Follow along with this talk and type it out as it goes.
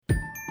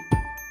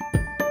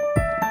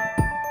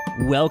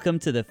Welcome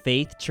to the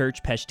Faith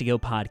Church Peshtigo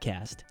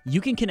podcast. You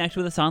can connect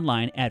with us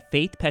online at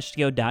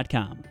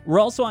faithpeshtigo.com.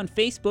 We're also on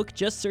Facebook.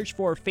 Just search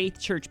for Faith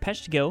Church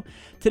Peshtigo.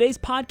 Today's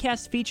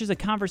podcast features a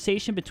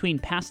conversation between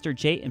Pastor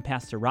Jay and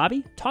Pastor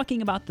Robbie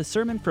talking about the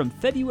sermon from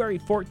February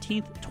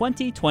 14th,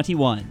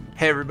 2021.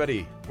 Hey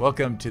everybody,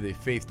 welcome to the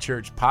Faith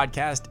Church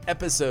podcast,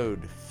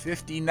 episode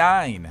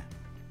 59.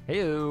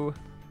 Heyo.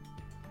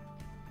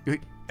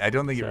 I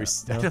don't think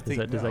Does it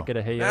was. that get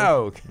a heyo?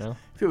 No. No.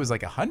 If it was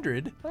like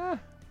 100,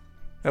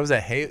 that was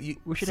a heyo.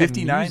 We should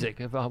 59? have music.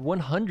 If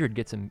 100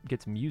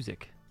 gets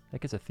music,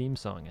 that gets a theme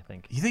song, I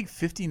think. You think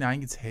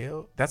 59 gets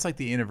heyo? That's like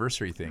the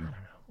anniversary thing. I don't know.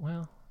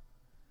 Well,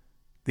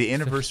 The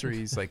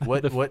anniversary is like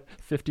what? What?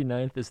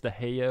 59th is the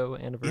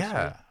heyo anniversary.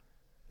 Yeah.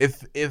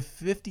 If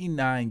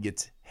 59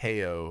 gets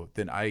heyo,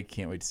 then I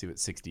can't wait to see what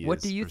 60 is.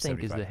 What do you or think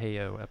 75. is the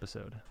heyo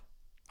episode?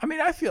 I mean,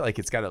 I feel like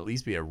it's got to at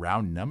least be a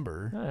round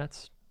number.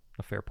 That's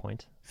a fair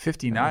point.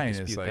 59 is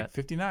dispute like that.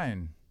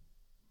 59.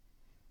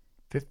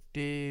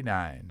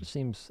 59. That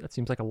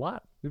seems like a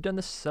lot. We've done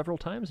this several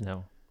times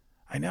now.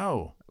 I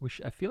know.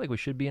 I feel like we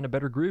should be in a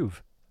better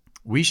groove.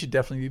 We should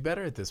definitely be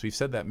better at this. We've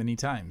said that many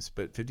times,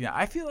 but 59.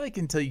 I feel like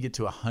until you get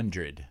to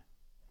 100,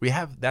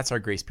 that's our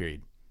grace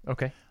period,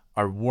 Okay.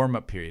 our warm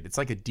up period. It's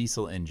like a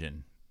diesel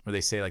engine where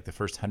they say like the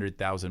first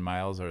 100,000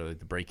 miles are like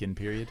the break in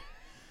period.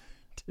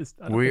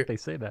 I don't think they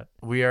say that.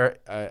 We are.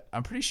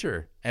 I'm pretty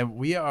sure, and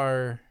we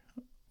are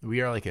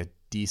like a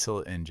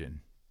diesel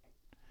engine.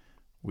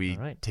 We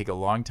All right. take a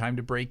long time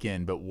to break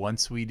in, but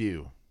once we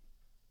do,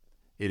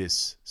 it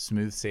is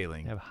smooth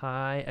sailing. I have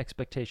high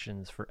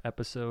expectations for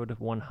episode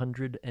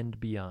 100 and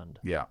beyond.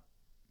 Yeah.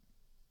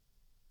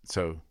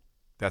 So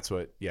that's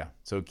what. Yeah.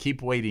 So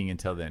keep waiting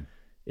until then.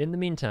 In the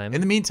meantime,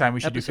 we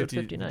should do episode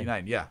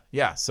 59.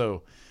 Yeah.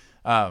 So,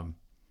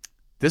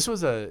 this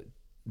was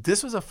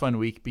a fun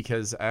week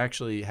because I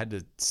actually had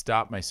to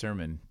stop my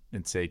sermon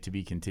and say to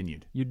be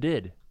continued. you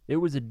did. It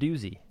was a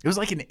doozy. It was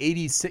like an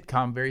 80s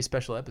sitcom, very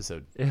special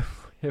episode.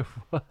 It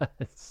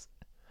was.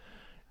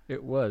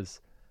 It was.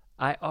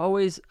 I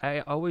always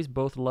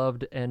both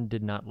loved and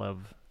did not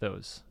love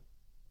those.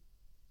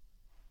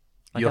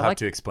 Like, You'll have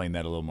to explain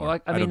that a little more. Well,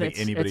 I don't think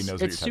anybody knows what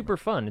you're it's talking super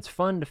fun. It's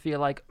fun to feel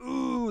like,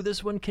 ooh,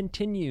 this one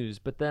continues.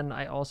 But then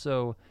I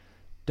also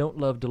don't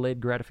love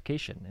delayed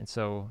gratification, and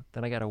so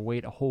then I got to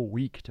wait a whole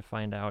week to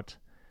find out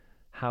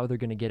how they're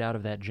going to get out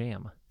of that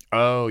jam. about.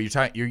 Oh,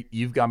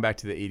 you've gone back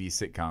to the 80s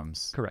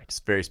sitcoms. Correct. It's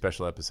very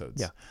special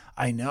episodes. Yeah.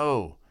 I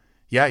know.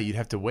 Yeah, you'd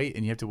have to wait,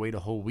 and you have to wait a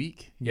whole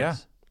week.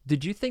 Yes.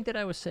 Did you think that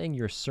I was saying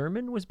your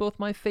sermon was both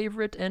my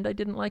favorite and I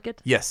didn't like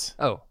it? Yeah. Yes.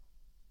 Oh,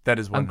 That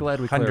is 100%. I'm glad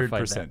we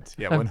clarified that.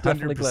 Yeah, I'm 100%.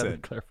 definitely glad we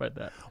clarified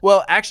that.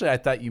 Well, actually, I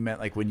thought you meant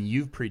like when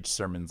you've preached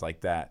sermons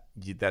like that,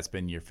 that's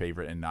been your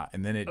favorite and not.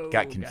 And then it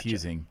got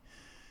confusing.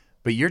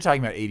 But you're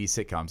talking about 80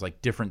 sitcoms,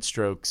 like Different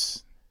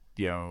Strokes,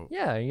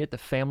 Yeah, you get the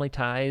Family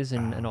Ties,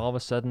 and all of a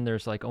sudden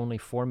there's like only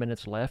 4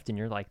 minutes left, and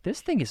you're like,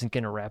 this thing isn't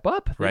going to wrap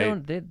up.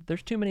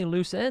 There's too many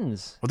loose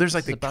ends. Well, there's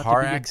like This the is about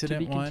car to be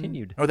accident one.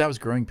 continued. Oh, that was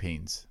Growing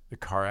Pains. The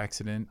car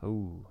accident.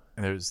 Oh,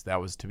 And that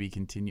was to be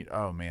continued.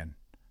 Oh man,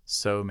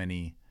 so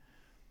many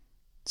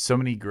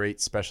great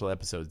special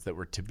episodes that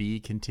were to be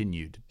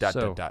continued. ..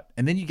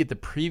 And then you get the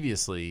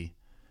previously,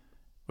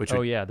 which the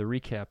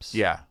recaps.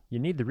 Yeah, You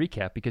need the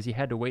recap because you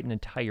had to wait an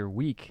entire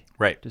week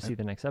right to see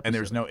the next episode. And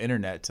there's no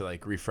internet to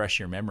like refresh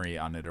your memory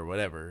on it or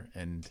whatever.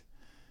 And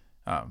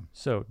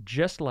So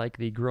just like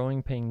the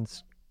Growing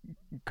Pains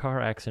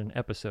car accident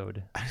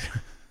episode,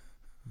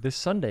 this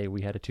Sunday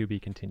we had a to be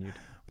continued.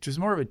 which was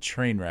more of a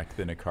train wreck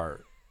than a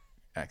car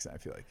accident,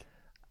 I feel like.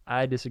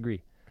 I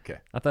disagree. Okay.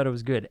 I thought it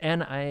was good,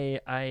 and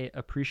I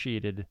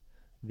appreciated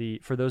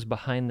for those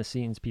behind the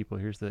scenes people.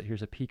 Here's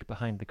a peek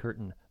behind the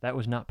curtain. That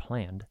was not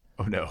planned.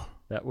 Oh no.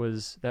 That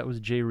was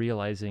Jay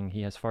realizing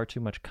he has far too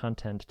much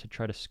content to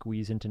try to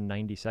squeeze into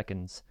 90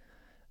 seconds,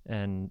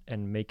 and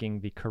making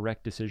the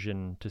correct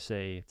decision to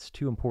say it's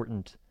too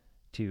important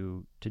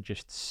to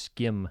just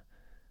skim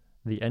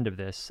the end of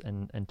this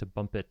and to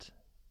bump it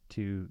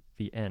to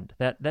the end.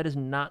 That is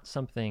not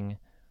something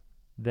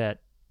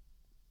that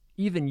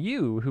even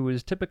you, who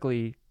is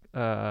typically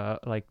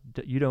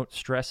you don't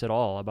stress at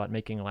all about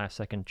making last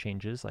second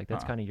changes. Like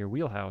that's kind of your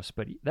wheelhouse,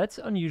 but that's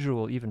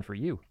unusual even for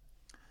you.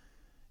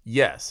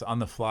 Yes, on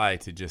the fly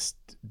to just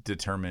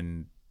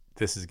determine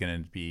this is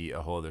going to be a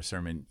whole other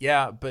sermon.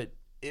 Yeah, but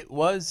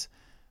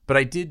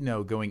I did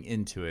know going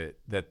into it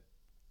that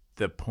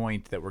the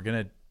point that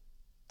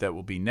that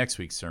will be next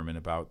week's sermon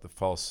about the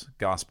false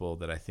gospel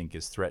that I think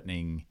is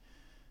threatening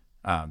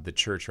the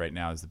church right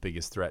now, is the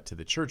biggest threat to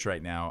the church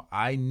right now.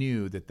 I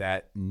knew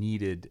that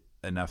needed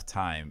enough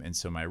time. And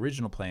so my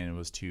original plan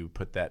was to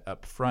put that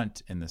up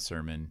front in the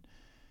sermon,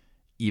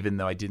 even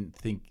though I didn't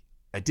think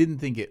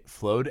it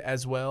flowed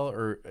as well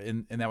or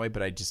in that way,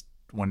 but I just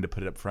wanted to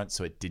put it up front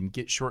so it didn't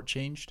get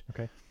shortchanged.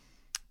 Okay.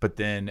 But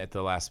then at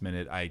the last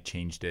minute, I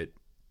changed it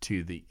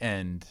to the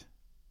end,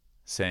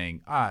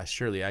 saying,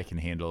 surely I can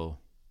handle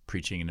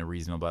preaching in a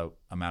reasonable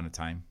amount of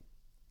time.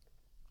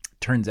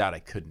 Turns out I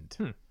couldn't.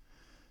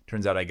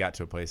 Turns out I got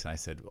to a place and I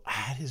said, well,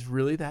 it is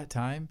really that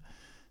time?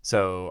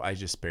 So I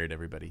just spared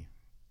everybody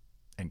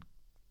and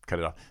cut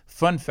it off.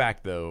 Fun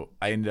fact, though,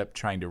 I ended up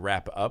trying to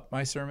wrap up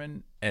my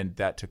sermon, and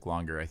that took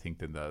longer, I think,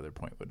 than the other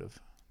point would have.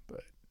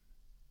 But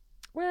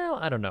Well,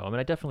 I don't know. I mean,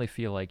 I definitely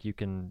feel like you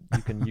can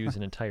use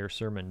an entire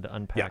sermon to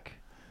unpack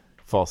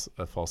false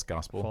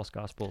gospel. false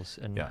gospels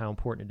and Yeah. how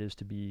important it is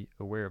to be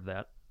aware of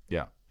that.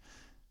 Yeah.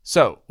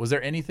 So, was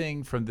there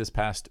anything from this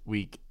past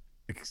week?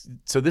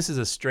 So this is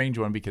a strange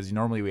one because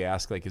normally we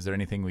ask, like, is there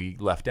anything we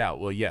left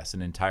out? Well, yes,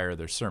 an entire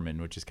other sermon,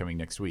 which is coming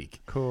next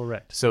week.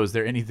 Correct. So is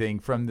there anything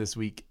from this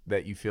week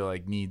that you feel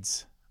like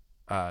needs,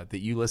 that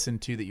you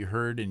listened to, that you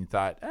heard and you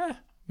thought,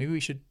 maybe we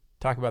should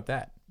talk about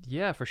that?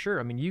 Yeah, for sure.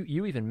 I mean,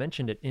 you even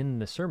mentioned it in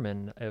the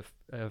sermon. If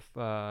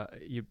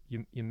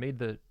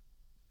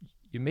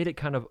you made it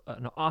kind of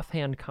an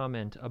offhand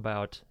comment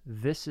about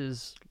this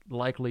is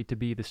likely to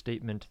be the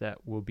statement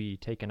that will be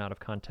taken out of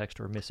context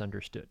or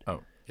misunderstood.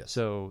 Oh, yes.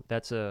 So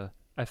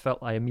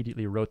I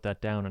immediately wrote that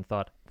down and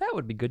thought that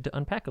would be good to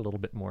unpack a little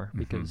bit more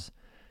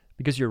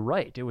because you're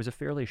right. It was a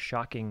fairly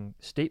shocking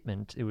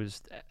statement. It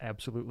was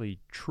absolutely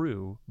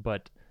true,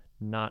 but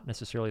not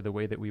necessarily the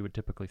way that we would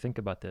typically think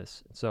about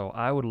this. So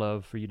I would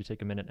love for you to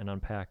take a minute and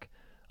unpack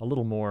a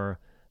little more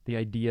the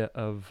idea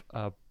of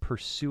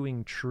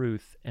pursuing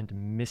truth and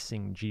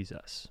missing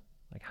Jesus.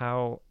 Like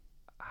how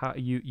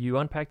you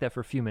unpack that for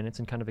a few minutes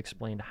and kind of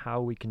explained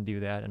how we can do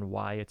that and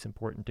why it's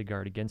important to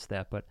guard against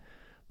that. But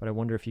I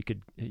wonder if you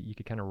could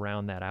kind of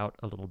round that out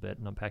a little bit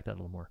and unpack that a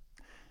little more.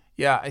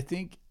 Yeah,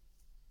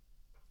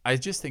 I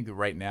just think that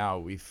right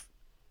now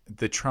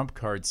the trump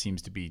card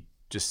seems to be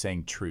just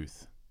saying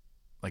truth.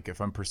 Like if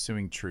I'm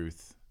pursuing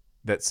truth,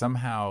 that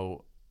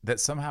somehow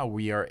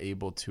we are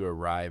able to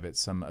arrive at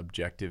some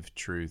objective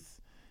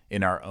truth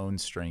in our own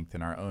strength,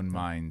 in our own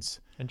minds.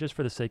 And just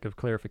for the sake of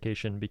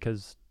clarification,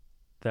 because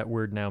that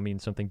word now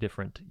means something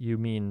different, you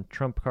mean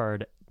trump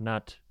card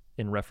not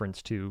in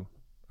reference to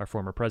our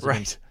former president,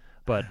 Right.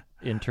 but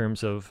in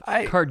terms of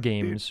card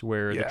games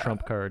where the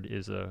trump card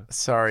is a...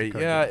 Sorry.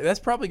 card Yeah, game. that's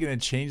probably going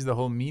to change the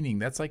whole meaning.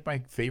 That's like my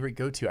favorite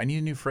go-to. I need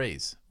a new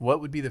phrase. What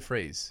would be the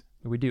phrase?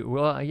 We do.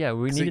 Well, yeah,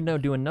 we need to know,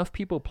 do enough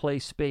people play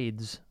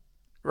spades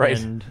Right.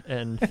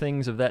 and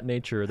things of that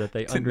nature that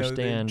they To know the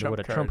understand trump what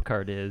a card. trump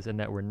card is and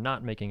that we're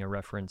not making a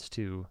reference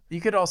to...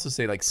 You could also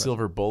say like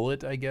silver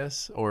bullet, I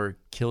guess, or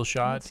kill That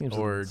shot, seems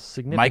or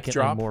significantly mic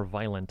drop. more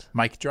violent.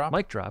 Mic drop.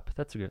 Mic drop.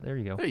 That's good. There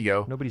you go. There you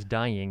go. Nobody's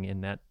dying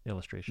in that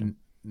illustration.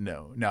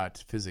 No,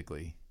 not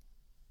physically,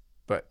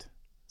 but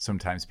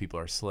sometimes people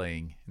are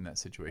slaying in that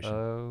situation.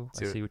 Oh,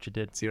 I see what you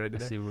did. See what I did I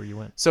there? see where you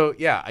went. So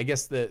yeah, I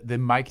guess the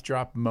mic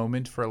drop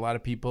moment for a lot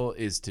of people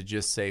is to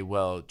just say,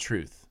 well,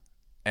 truth.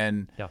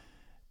 And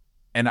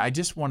I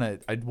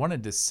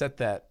wanted to set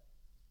that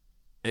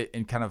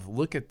and kind of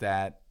look at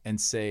that and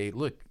say,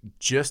 look,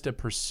 just a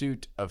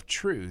pursuit of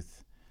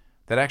truth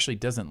that actually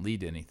doesn't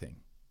lead to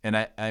anything. And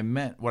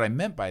what I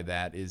meant by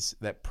that is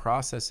that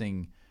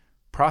processing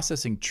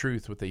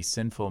truth with a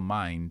sinful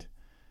mind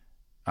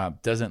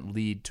doesn't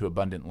lead to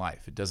abundant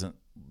life. It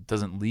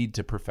doesn't lead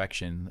to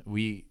perfection.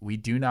 We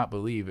do not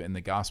believe in the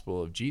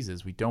gospel of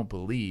Jesus. We don't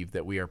believe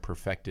that we are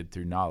perfected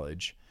through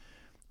knowledge.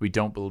 We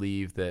don't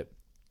believe that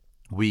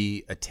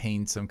we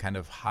attain some kind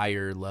of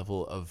higher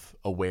level of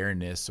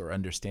awareness or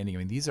understanding. I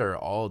mean, these are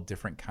all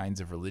different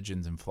kinds of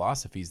religions and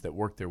philosophies that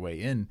work their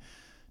way in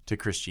to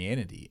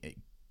Christianity.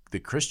 The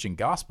Christian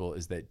gospel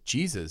is that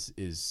Jesus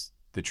is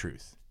the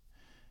truth.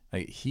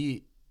 Like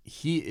he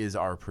is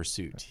our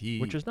pursuit.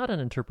 Which is not an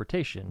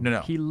interpretation.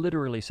 No. He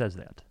literally says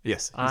that.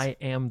 Yes. I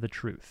am the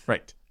truth.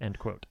 Right. End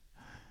quote.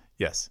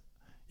 Yes.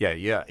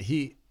 Yeah.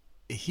 He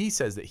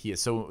says that he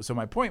is. So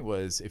my point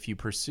was, if you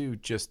pursue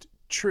just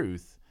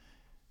truth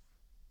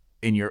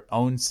in your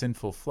own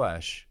sinful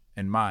flesh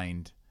and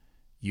mind,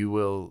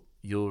 you'll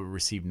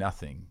receive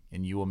nothing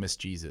and you will miss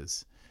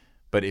Jesus.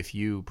 But if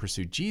you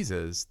pursue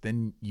Jesus,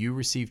 then you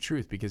receive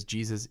truth because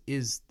Jesus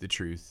is the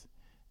truth,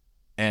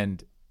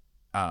 and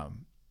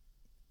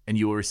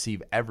you will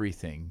receive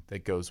everything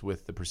that goes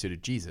with the pursuit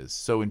of Jesus.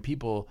 So when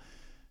people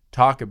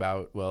talk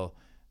about, well,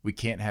 we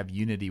can't have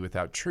unity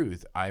without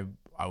truth, I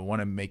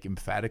want to make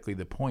emphatically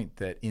the point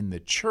that in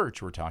the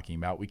church we're talking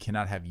about, we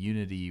cannot have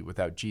unity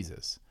without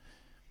Jesus.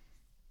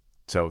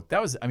 So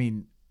that was,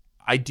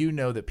 I do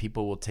know that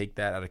people will take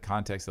that out of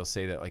context. They'll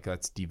say that like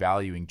that's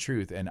devaluing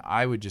truth. And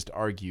I would just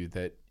argue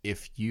that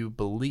if you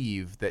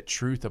believe that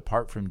truth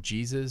apart from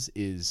Jesus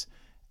is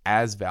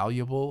as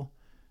valuable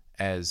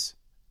as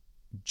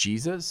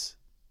Jesus,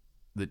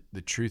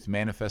 the truth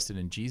manifested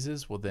in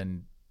Jesus, well,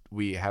 then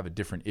we have a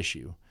different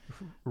issue.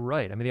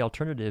 Right. I mean, the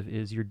alternative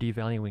is you're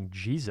devaluing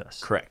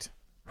Jesus. Correct.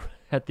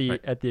 At the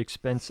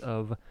expense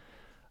of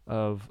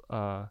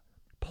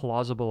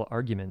plausible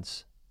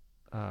arguments,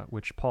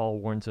 which Paul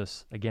warns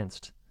us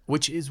against.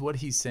 Which is what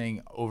he's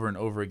saying over and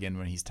over again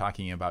when he's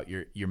talking about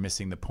you're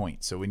missing the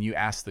point. So when you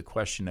ask the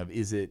question of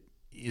is it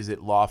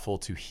lawful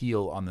to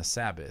heal on the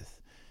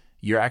Sabbath,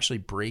 you're actually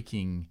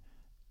breaking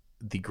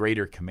the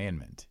greater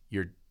commandment.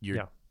 You're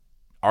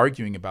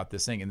arguing about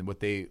this thing, and what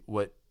the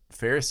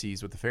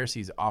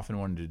Pharisees often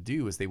wanted to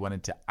do is they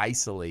wanted to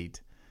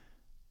isolate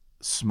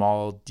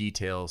small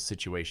detail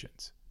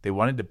situations. They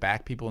wanted to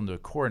back people into a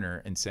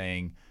corner and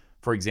saying,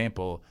 for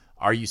example,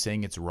 are you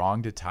saying it's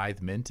wrong to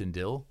tithe mint and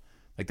dill?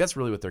 Like, that's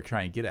really what they're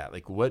trying to get at.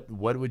 Like, what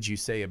would you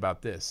say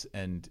about this?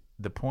 And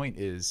the point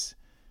is,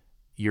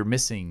 you're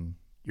missing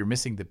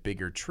the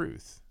bigger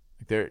truth.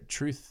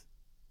 Like,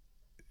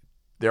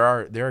 there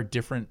are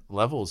different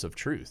levels of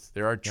truth.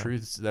 There are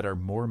truths that are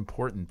more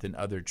important than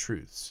other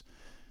truths.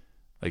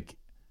 Like,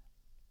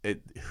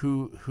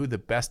 who the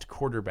best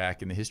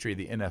quarterback in the history of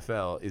the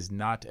NFL is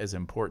not as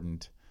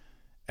important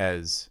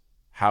as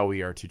how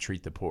we are to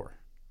treat the poor.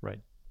 Right.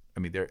 I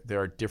mean, there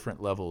are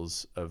different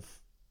levels of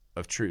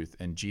truth,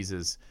 and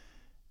Jesus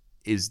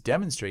is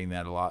demonstrating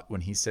that a lot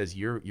when he says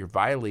you're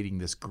violating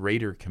this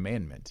greater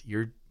commandment.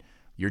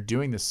 You're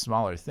doing this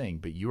smaller thing,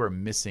 but you are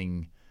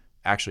missing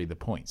actually the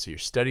point. So you're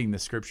studying the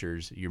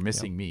scriptures, you're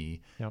missing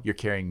me. Yep. You're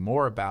caring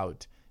more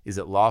about, is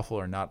it lawful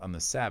or not on the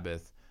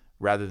Sabbath,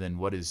 rather than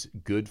what is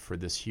good for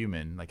this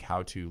human, like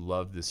how to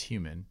love this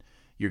human.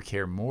 You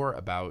care more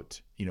about,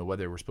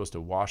 whether we're supposed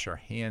to wash our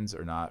hands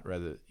or not,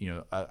 rather,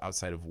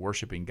 outside of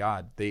worshiping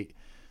God.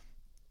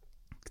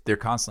 They're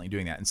constantly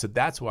doing that. And so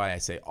that's why I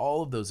say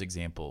all of those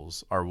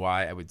examples are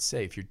why I would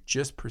say if you're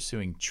just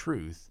pursuing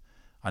truth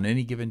on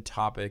any given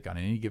topic, on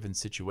any given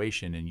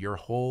situation, and your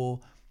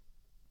whole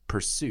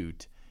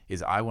pursuit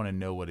is I want to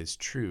know what is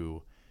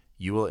true,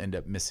 you will end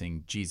up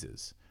missing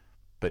Jesus.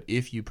 But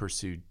if you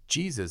pursue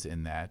Jesus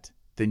in that,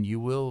 then you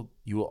will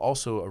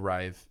also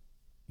arrive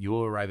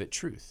at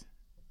truth.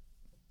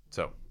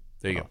 So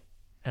there you go.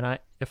 And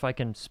if I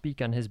can speak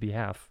on his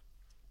behalf,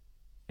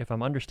 if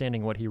I'm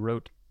understanding what he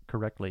wrote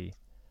correctly,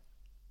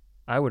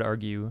 I would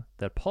argue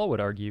that Paul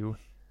would argue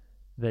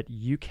that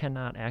you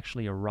cannot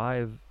actually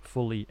arrive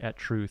fully at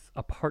truth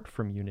apart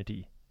from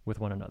unity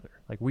with one another.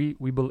 Like we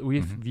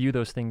view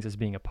those things as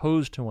being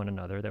opposed to one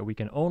another, that we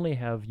can only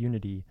have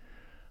unity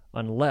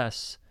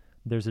unless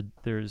there's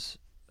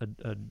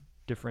a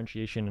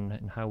differentiation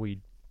in how we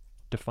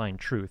define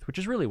truth, which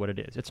is really what it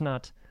is. It's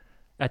not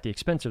at the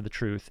expense of the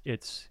truth.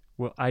 It's,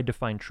 well, I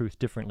define truth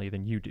differently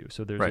than you do.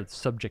 So there's a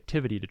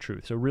subjectivity to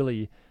truth. So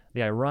really,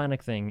 the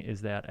ironic thing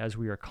is that as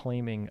we are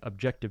claiming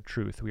objective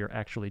truth, we are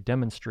actually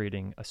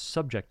demonstrating a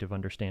subjective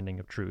understanding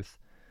of truth,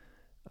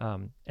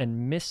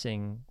 and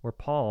missing where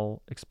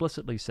Paul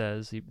explicitly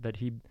says that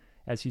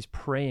as he's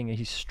praying,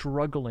 he's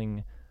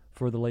struggling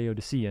for the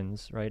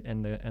Laodiceans, right,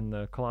 and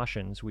the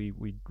Colossians. We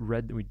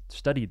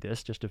studied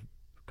this just a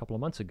couple of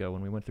months ago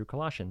when we went through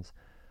Colossians.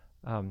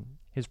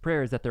 His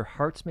prayer is that their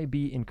hearts may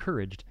be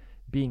encouraged,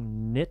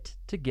 being knit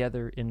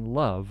together in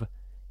love,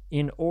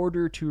 in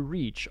order to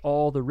reach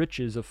all the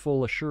riches of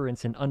full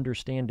assurance and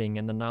understanding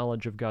and the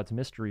knowledge of God's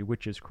mystery,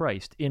 which is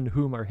Christ, in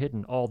whom are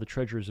hidden all the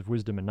treasures of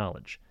wisdom and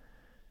knowledge.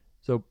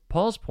 So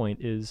Paul's point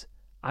is,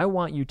 I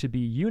want you to be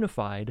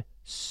unified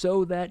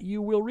so that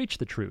you will reach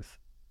the truth.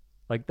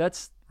 Like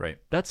that's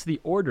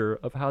the order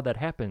of how that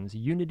happens.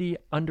 Unity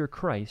under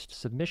Christ,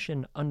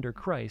 submission under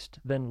Christ,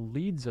 then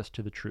leads us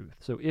to the truth.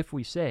 So if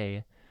we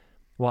say,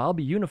 well, I'll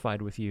be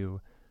unified with you,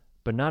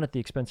 but not at the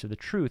expense of the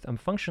truth, I'm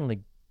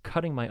functionally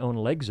cutting my own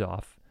legs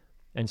off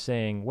and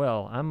saying,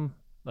 well, I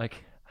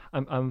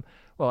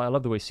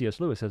love the way C.S.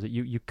 Lewis says it.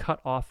 You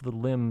cut off the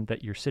limb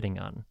that you're sitting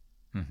on,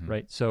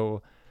 right?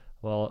 So,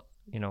 well,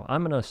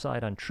 I'm going to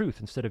side on truth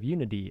instead of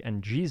unity.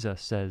 And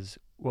Jesus says,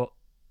 well,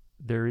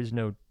 there is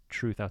no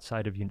truth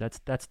outside of you.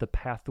 That's the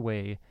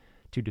pathway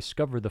to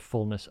discover the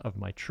fullness of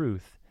my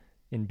truth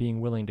in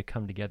being willing to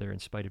come together in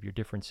spite of your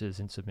differences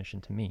in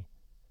submission to me.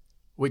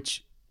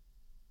 Which,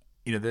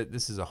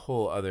 this is a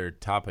whole other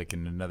topic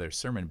in another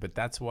sermon, but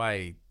that's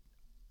why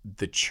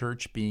the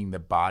church being the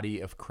body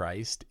of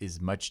Christ is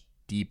much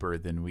deeper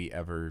than we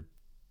ever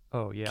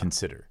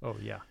consider. Oh,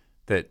 yeah.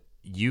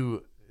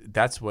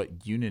 That's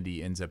what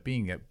unity ends up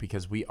being,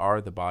 because we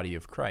are the body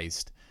of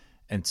Christ.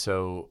 And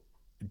so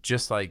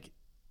just like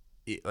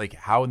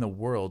how in the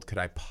world could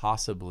I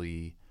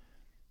possibly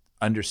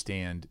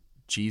understand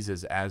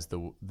Jesus as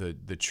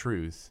the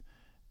truth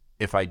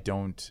if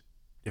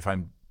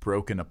I'm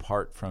broken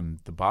apart from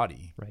the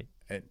body? Right.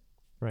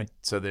 Right.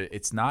 So that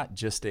it's not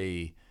just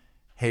hey,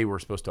 we're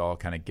supposed to all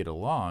kind of get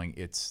along.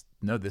 It's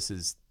no, this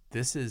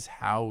is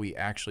how we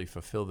actually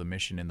fulfill the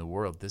mission in the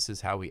world. This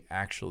is how we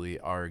actually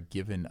are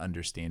given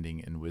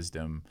understanding and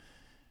wisdom.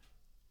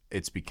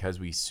 It's because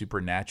we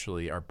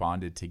supernaturally are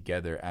bonded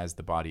together as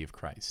the body of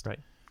Christ. Right.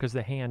 Because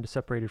the hand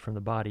separated from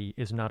the body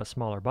is not a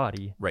smaller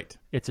body. Right.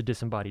 It's a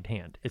disembodied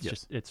hand. It's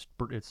yes. just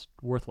it's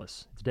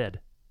worthless. It's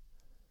dead.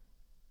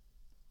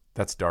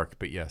 That's dark,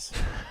 but yes.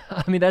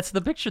 I mean, that's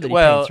the picture that he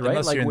paints, right?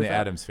 Unless you're in the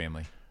Addams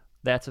family.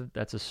 That's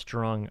a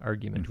strong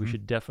argument. We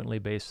should definitely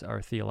base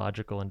our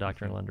theological and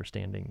doctrinal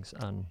understandings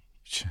on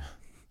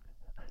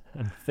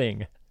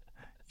thing. You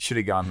should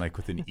have gone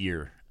with an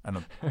ear. I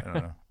don't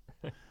know.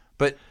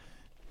 But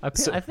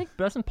I think,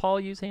 doesn't Paul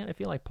use hand? I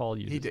feel like Paul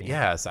uses hand.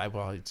 Yes,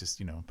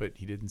 but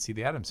he didn't see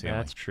the Addams family.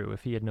 That's true.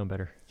 If he had known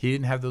better. He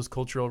didn't have those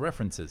cultural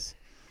references.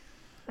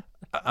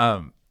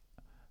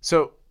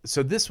 So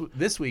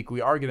this week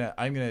I'm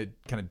gonna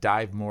kind of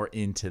dive more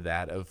into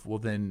that of, well,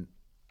 then,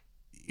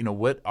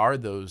 what are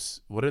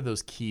those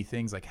key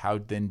things? Like, how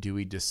then do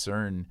we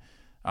discern,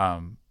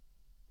 when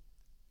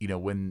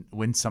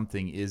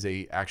something is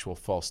a actual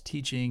false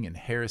teaching and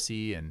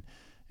heresy, and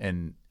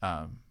we're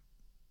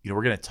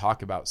going to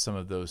talk about some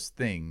of those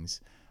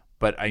things,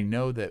 but I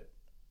know that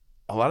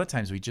a lot of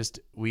times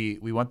we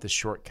want the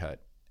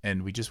shortcut,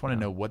 and we just want to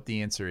know what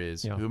the answer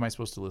is. Yeah. Who am I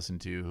supposed to listen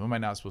to? Who am I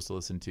not supposed to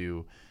listen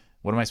to?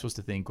 What am I supposed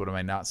to think? What am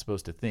I not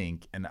supposed to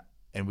think?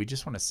 And we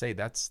just want to say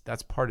that's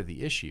part of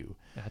the issue.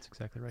 That's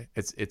exactly right.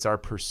 It's our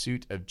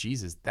pursuit of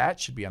Jesus. That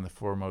should be on the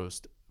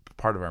foremost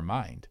part of our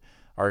mind.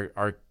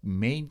 Our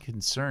main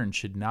concern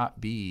should not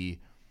be,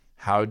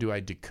 how do I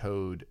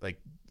decode, like,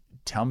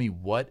 tell me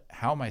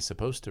how am I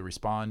supposed to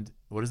respond?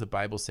 What does the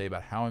Bible say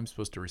about how I'm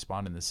supposed to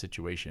respond in this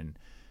situation?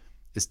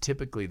 Is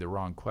typically the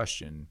wrong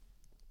question.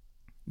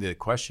 The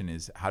question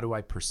is, how do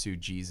I pursue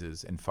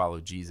Jesus and follow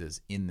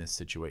Jesus in this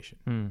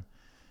situation?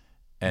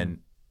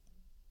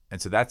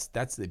 And so that's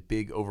the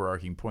big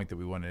overarching point that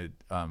we wanted,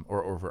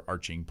 or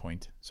overarching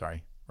point.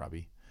 Sorry,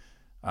 Robbie.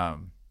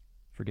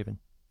 Forgiven.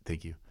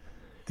 Thank you.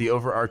 The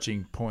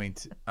overarching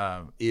point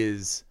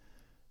is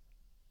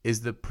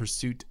the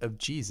pursuit of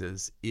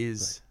Jesus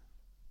is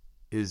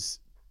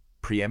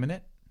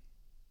preeminent.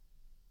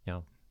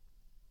 Yeah.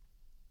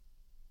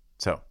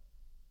 So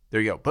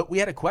there you go. But we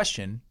had a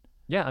question.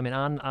 Yeah, I mean,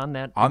 on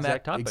that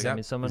exact topic. I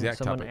mean,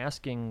 someone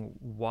asking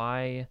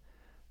why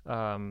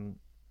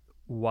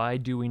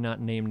do we not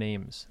name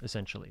names,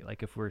 essentially?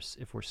 Like, if we're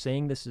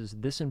saying this is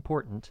this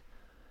important,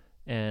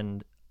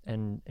 and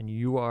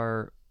you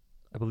are,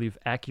 I believe,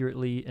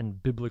 accurately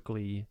and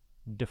biblically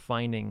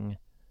defining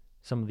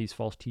some of these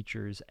false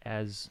teachers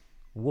as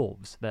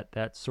wolves,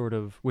 that sort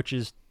of, which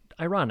is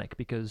ironic,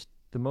 because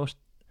the most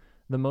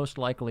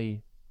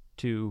likely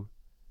to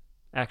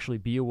actually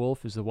be a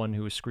wolf is the one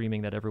who is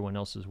screaming that everyone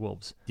else is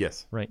wolves.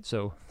 Yes. Right.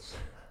 So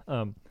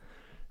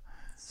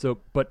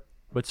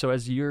so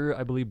as you're,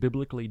 I believe,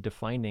 biblically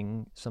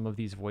defining some of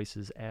these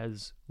voices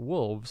as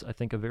wolves, I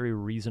think a very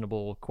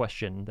reasonable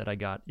question that I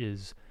got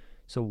is,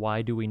 so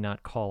why do we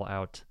not call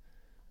out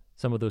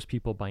some of those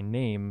people by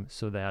name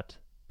so that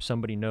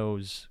somebody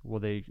knows, well,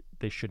 they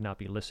should not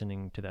be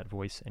listening to that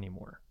voice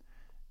anymore?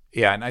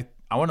 Yeah, and I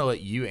want to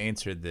let you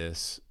answer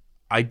this.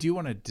 I do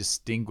want to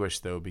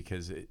distinguish, though,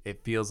 because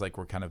it feels like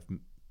we're kind of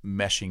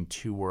meshing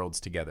two worlds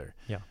together.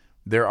 Yeah.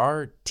 There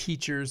are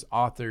teachers,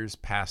 authors,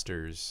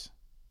 pastors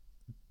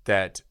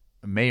that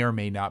may or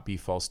may not be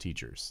false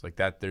teachers. Like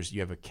that, you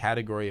have a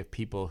category of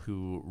people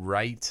who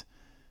write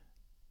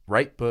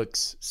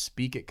books,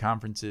 speak at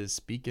conferences,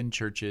 speak in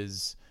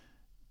churches,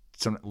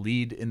 some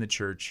lead in the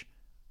church.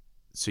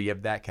 So you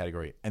have that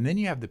category. And then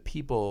you have the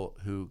people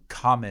who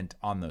comment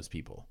on those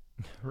people.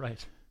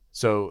 Right.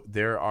 So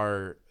there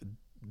are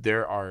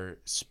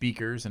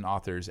speakers and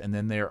authors, and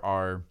then there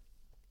are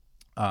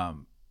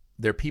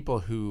people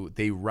who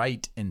they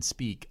write and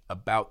speak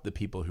about the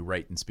people who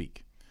write and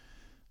speak.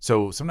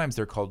 So sometimes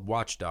they're called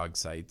watchdog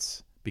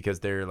sites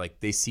because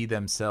they see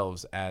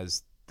themselves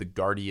as the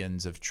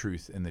guardians of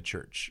truth in the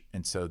church,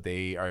 and so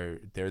they're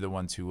the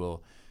ones who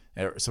will.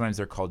 Sometimes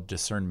they're called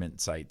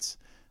discernment sites,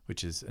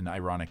 which is an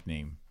ironic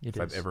name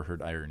I've ever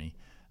heard irony.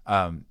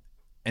 And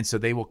so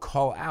they will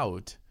call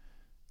out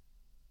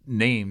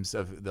names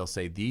they'll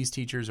say these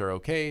teachers are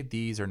okay,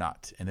 these are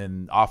not. And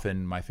then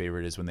often my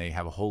favorite is when they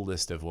have a whole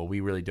list of, well,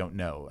 we really don't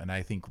know. And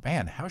I think,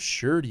 man, how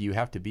sure do you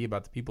have to be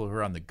about the people who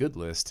are on the good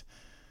list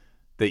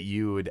that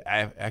you would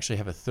actually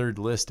have a third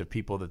list of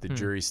people that the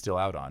jury's still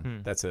out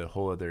on? That's a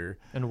whole other.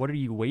 And what are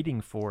you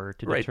waiting for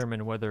to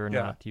determine whether or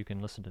not you can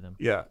listen to them?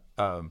 Yeah.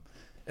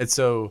 And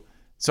so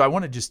I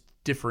want to just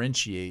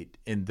differentiate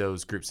in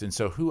those groups. And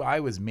so who I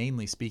was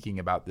mainly speaking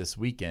about this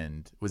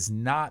weekend was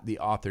not the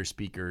author,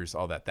 speakers,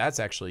 all that.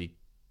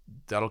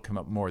 That'll come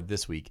up more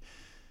this week.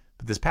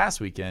 But this past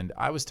weekend,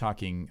 I was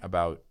talking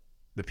about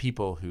the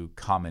people who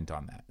comment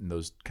on that and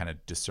those kind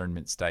of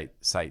discernment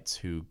sites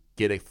who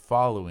get a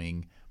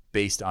following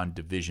based on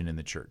division in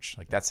the church.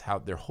 Like that's how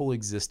their whole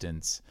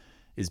existence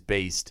is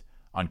based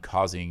on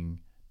causing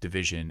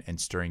division and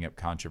stirring up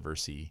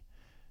controversy,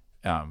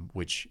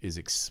 which is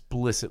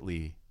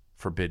explicitly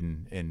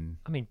forbidden in.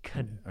 I mean,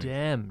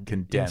 condemned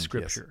in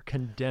Scripture. Yes.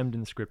 Condemned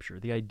in Scripture.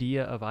 The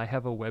idea of I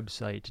have a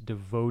website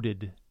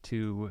devoted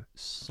to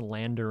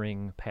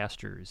slandering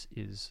pastors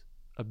is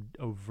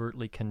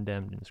overtly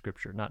condemned in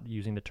Scripture. Not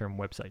using the term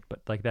website,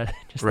 but like that.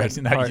 Just right.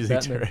 That, not part,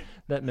 using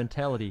that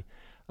mentality.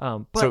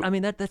 But I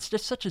mean, that's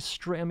just such a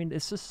I mean,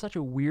 it's just such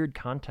a weird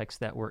context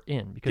that we're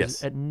in,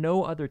 because at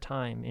no other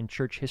time in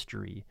church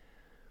history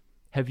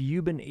have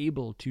you been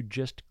able to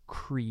just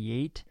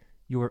create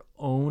your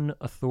own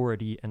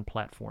authority and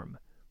platform,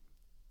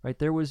 right?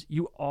 Before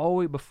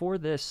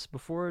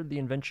the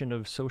invention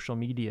of social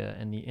media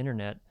and the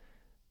internet,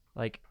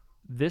 like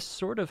this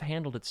sort of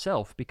handled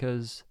itself,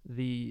 because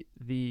the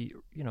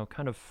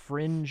kind of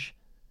fringe,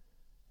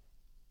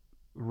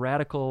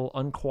 radical,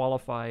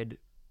 unqualified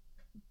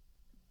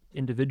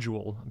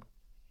individual. I'm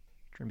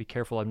trying to be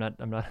careful. I'm not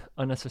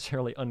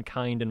unnecessarily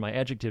unkind in my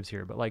adjectives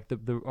here, but like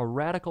a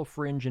radical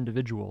fringe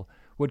individual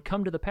would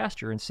come to the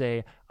pastor and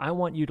say, I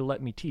want you to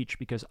let me teach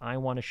because I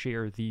want to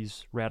share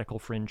these radical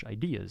fringe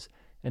ideas.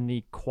 And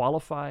the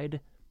qualified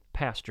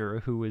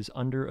pastor who is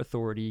under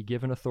authority,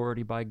 given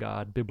authority by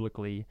God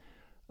biblically,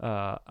 we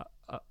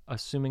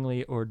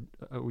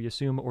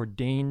assume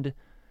ordained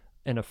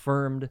and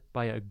affirmed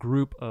by a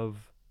group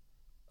of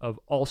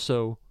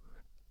also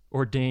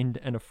ordained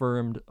and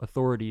affirmed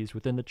authorities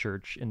within the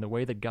church in the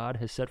way that God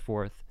has set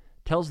forth,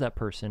 tells that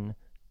person,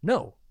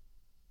 no,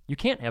 you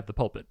can't have the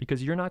pulpit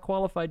because you're not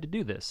qualified to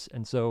do this.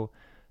 And so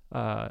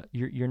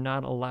you're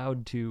not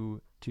allowed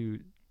to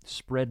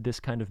spread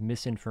this kind of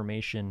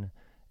misinformation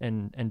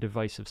and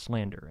divisive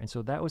slander. And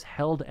so that was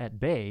held at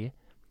bay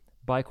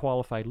by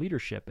qualified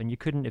leadership. And you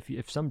couldn't,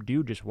 if some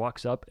dude just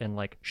walks up and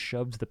like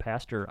shoves the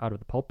pastor out of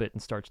the pulpit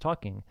and starts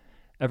talking,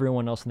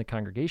 everyone else in the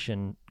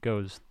congregation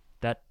goes,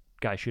 that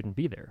guy shouldn't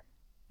be there.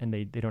 And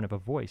they don't have a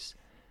voice.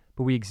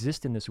 But we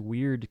exist in this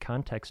weird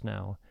context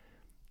now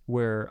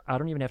where I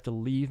don't even have to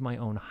leave my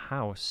own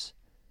house,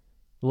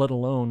 let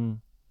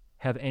alone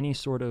have any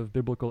sort of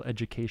biblical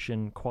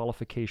education,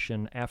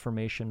 qualification,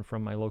 affirmation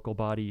from my local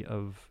body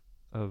of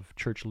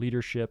church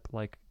leadership,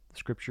 like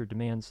Scripture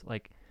demands.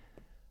 Like,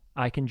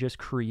 I can just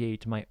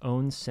create my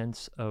own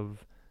sense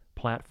of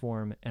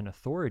platform and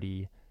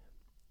authority,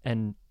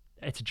 and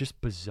it's just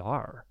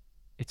bizarre.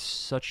 It's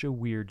such a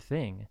weird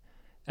thing.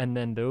 And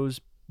then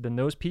those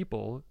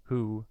people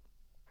who,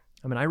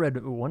 I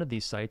read one of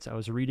these sites, I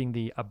was reading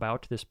the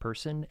about this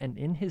person, and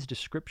in his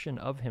description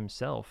of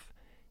himself,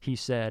 he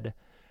said,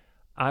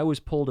 I was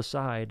pulled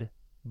aside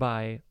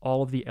by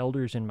all of the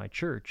elders in my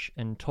church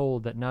and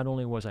told that not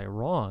only was I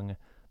wrong,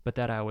 but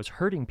that I was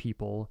hurting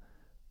people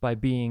by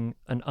being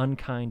an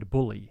unkind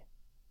bully.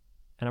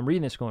 And I'm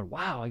reading this going,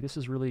 wow, like this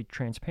is really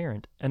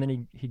transparent. And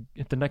then he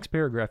at the next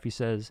paragraph, he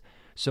says,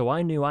 so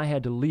I knew I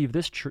had to leave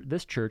this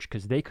church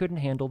because they couldn't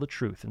handle the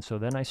truth. And so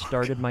then I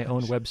started my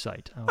own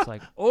website. I was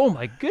like, oh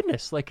my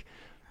goodness, like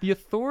the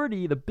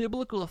authority, the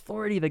biblical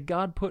authority that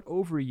God put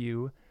over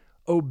you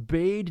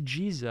obeyed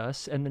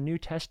Jesus and the New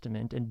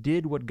Testament and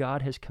did what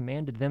God has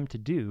commanded them to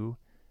do.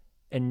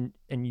 And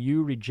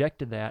you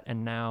rejected that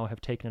and now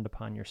have taken it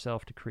upon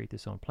yourself to create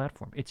this own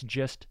platform. It's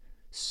just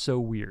so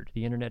weird.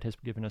 The internet has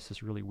given us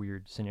this really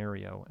weird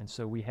scenario. And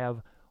so we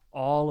have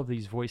all of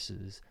these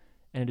voices,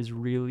 and it is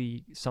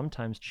really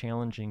sometimes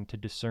challenging to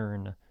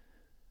discern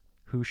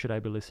who should I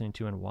be listening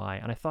to and why.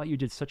 And I thought you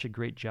did such a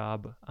great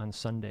job on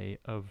Sunday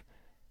of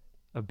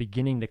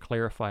beginning to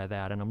clarify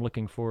that. And I'm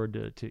looking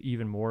forward to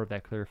even more of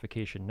that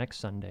clarification next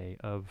Sunday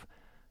of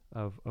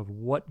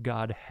what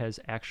God has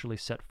actually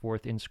set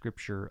forth in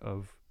Scripture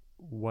of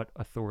what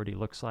authority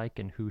looks like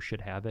and who should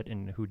have it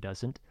and who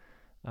doesn't.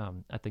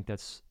 I think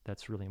that's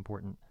really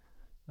important.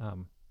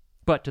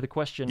 But to the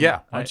question...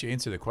 Yeah, why don't you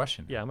answer the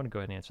question? Yeah, I'm going to go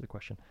ahead and answer the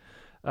question.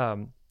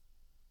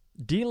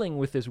 Dealing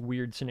with this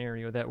weird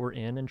scenario that we're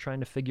in and trying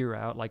to figure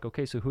out, like,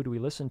 okay, so who do we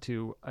listen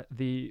to?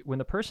 When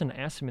the person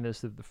asked me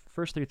this, the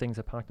first three things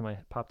that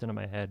popped into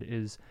my head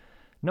is,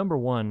 number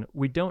one,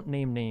 we don't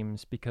name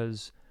names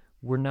because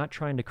we're not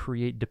trying to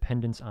create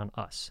dependence on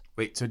us.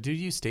 Wait, so did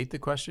you state the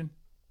question?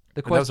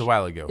 The question, that was a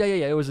while ago.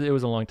 Yeah. It was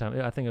a long time.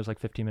 I think it was like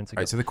 15 minutes ago.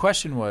 All right, so the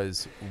question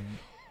was,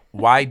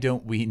 why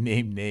don't we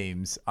name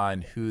names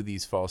on who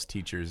these false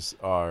teachers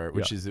are?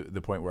 Which is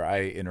the point where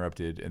I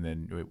interrupted, and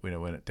then we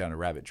went down a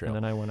rabbit trail.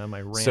 And then I went on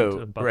my rant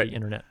about the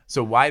internet.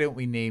 So why don't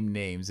we name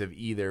names of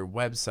either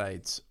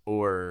websites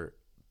or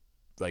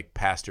like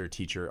pastor,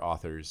 teacher,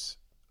 authors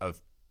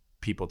of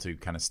people to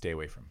kind of stay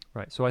away from?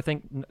 Right. So I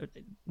think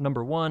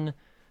number one,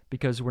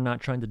 because we're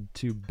not trying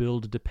to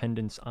build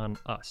dependence on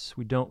us.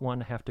 We don't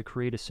want to have to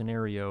create a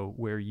scenario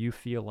where you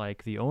feel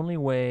like the only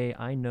way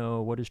I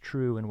know what is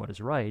true and what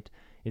is right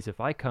is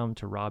if I come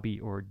to Robbie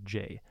or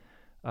Jay.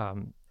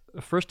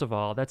 First of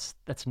all, that's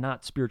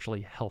not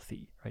spiritually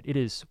healthy, right? It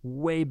is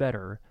way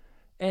better,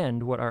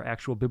 and what our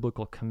actual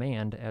biblical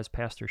command as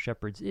pastor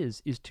shepherds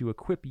is to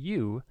equip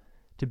you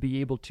to be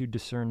able to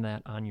discern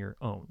that on your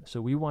own.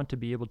 So we want to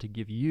be able to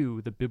give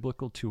you the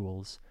biblical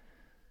tools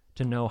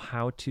to know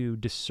how to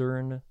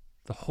discern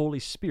the Holy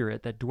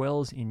Spirit that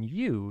dwells in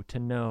you to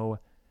know,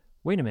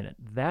 wait a minute,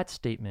 that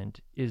statement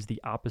is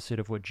the opposite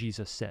of what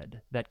Jesus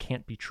said. That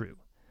can't be true.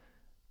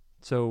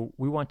 So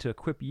we want to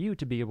equip you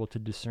to be able to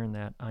discern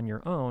that on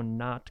your own,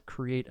 not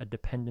create a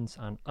dependence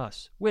on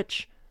us,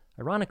 which,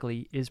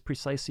 ironically, is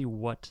precisely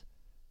what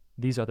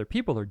these other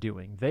people are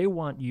doing. They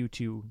want you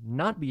to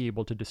not be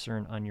able to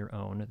discern on your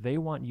own. They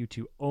want you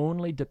to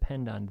only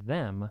depend on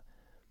them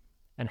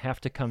and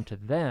have to come to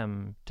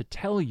them to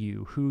tell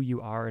you who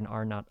you are and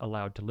are not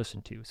allowed to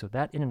listen to. So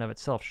that in and of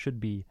itself should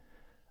be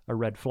a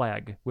red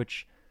flag,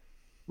 which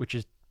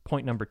is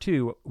point number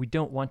two. We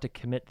don't want to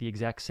commit the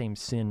exact same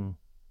sin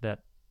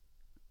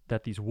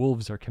that these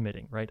wolves are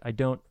committing, right?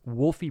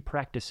 Wolfy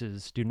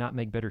practices do not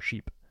make better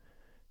sheep.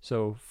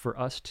 So for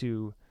us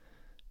to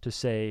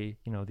say,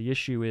 the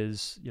issue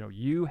is,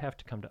 you have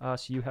to come to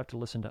us, you have to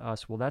listen to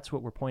us. Well, that's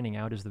what we're pointing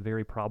out is the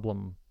very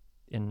problem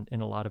in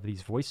a lot of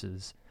these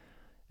voices.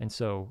 And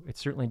so it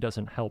certainly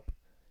doesn't help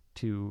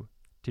to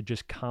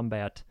just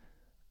combat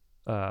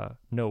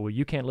no, well,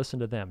 you can't listen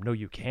to them. No,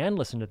 you can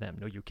listen to them.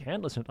 No, you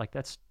can't listen. Like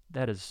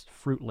that is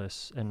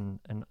fruitless and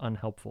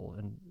unhelpful.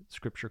 And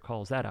Scripture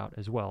calls that out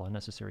as well, a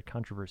necessary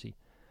controversy.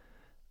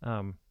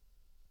 And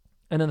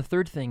then the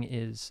third thing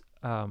is,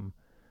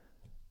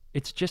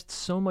 it's just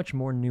so much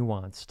more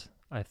nuanced,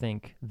 I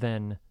think,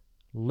 than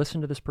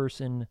listen to this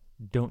person,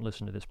 don't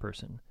listen to this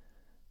person.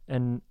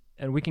 And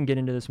we can get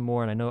into this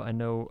more, and I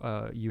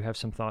know you have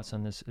some thoughts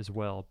on this as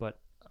well, but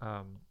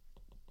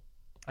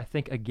I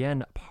think,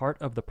 again, part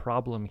of the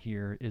problem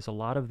here is a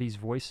lot of these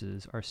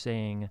voices are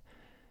saying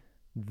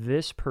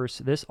this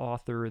person, this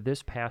author,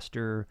 this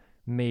pastor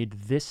made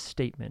this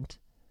statement,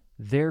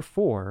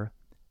 therefore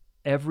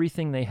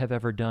everything they have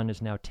ever done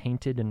is now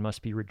tainted and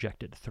must be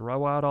rejected.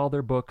 Throw out all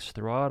their books,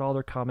 throw out all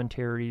their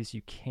commentaries.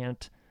 You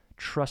can't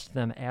trust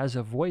them as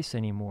a voice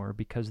anymore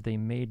because they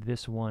made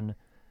this one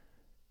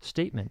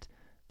statement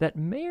that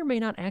may or may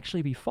not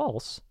actually be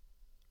false,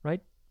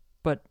 right?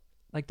 But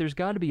like, there's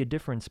got to be a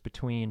difference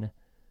between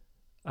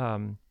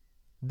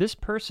this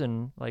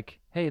person, like,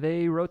 hey,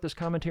 they wrote this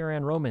commentary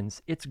on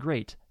Romans, it's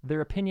great.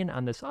 Their opinion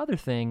on this other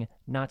thing,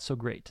 not so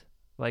great.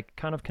 Like,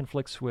 kind of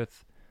conflicts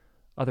with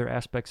other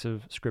aspects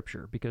of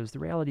Scripture, because the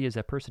reality is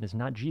that person is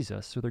not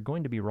Jesus, so they're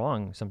going to be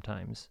wrong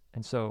sometimes.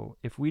 And so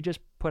if we just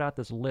put out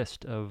this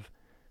list of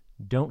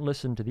don't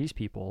listen to these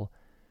people,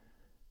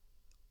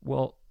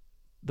 well,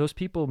 those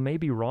people may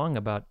be wrong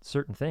about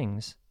certain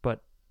things,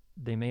 but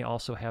they may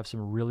also have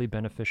some really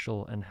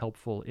beneficial and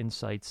helpful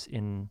insights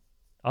in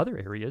other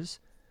areas.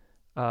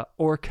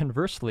 Or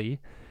conversely,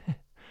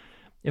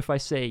 if I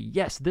say,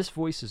 yes, this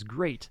voice is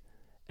great,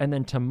 and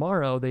then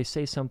tomorrow they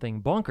say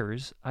something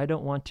bonkers, I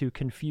don't want to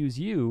confuse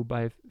you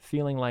by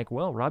feeling like,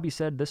 well, Robbie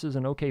said this is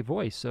an okay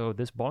voice, so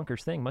this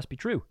bonkers thing must be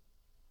true.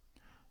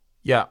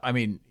 Yeah, I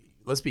mean,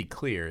 let's be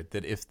clear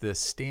that if the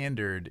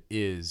standard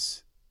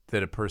is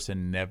that a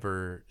person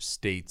never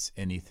states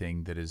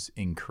anything that is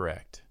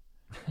incorrect,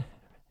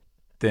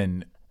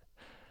 then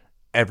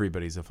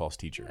everybody's a false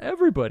teacher.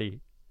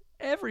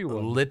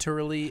 Everyone.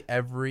 Literally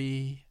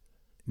every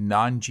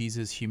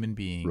non-Jesus human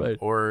being, right,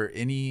 or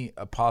any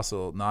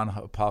apostle,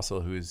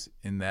 non-apostle who is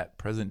in that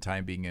present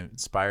time being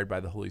inspired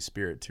by the Holy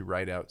Spirit to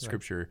write out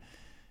Scripture,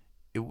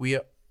 we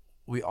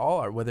all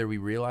are, whether we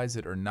realize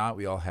it or not,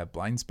 we all have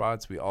blind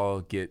spots. We all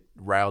get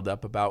riled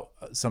up about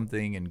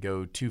something and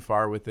go too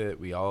far with it.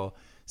 We all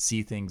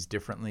see things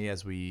differently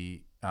as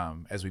we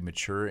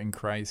mature in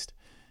Christ.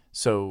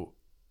 So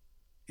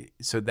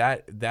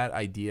that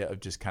idea of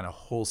just kind of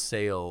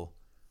wholesale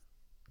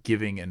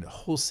giving a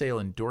wholesale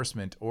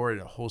endorsement or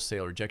a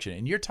wholesale rejection,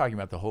 and you're talking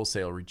about the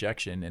wholesale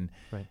rejection,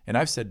 and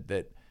I've said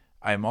that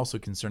I'm also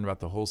concerned about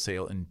the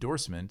wholesale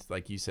endorsement,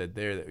 like you said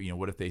there. That,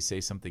 what if they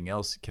say something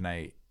else? Can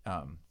I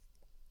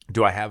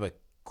do I have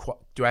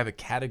a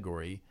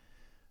category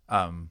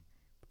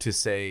to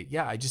say,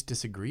 yeah, I just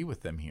disagree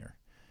with them here,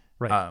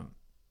 right?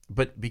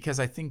 But because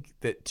I think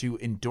that to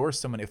endorse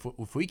someone,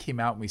 if we came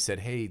out and we said,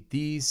 hey,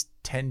 these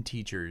 10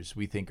 teachers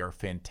we think are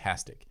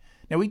fantastic.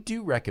 Now, we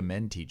do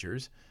recommend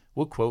teachers.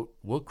 We'll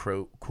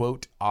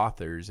quote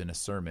authors in a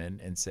sermon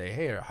and say,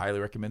 hey, I highly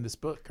recommend this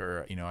book,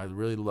 or, I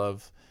really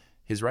love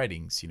his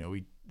writings.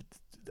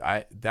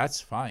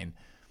 That's fine.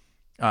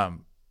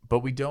 But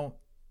we don't,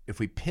 if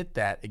we pit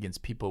that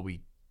against people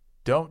we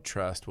don't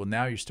trust, well,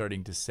 now you're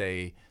starting to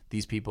say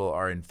these people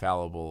are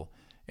infallible,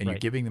 and you're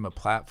giving them a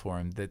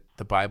platform that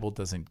the Bible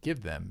doesn't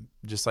give them,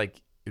 just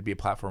like it'd be a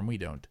platform we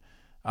don't.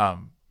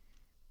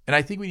 And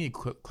I think we need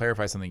to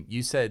clarify something.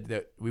 You said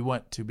that we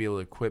want to be able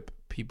to equip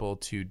people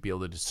to be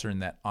able to discern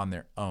that on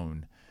their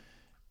own.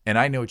 And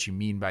I know what you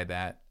mean by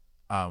that.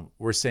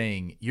 You're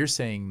saying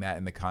that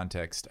in the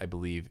context, I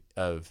believe,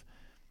 of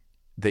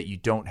that you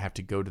don't have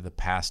to go to the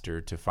pastor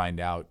to find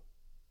out,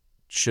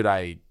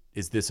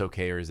 is this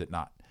okay or is it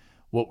not?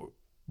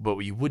 But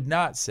we would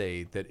not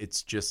say that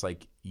it's just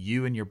like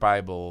you and your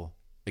Bible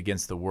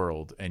against the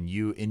world, and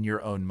you in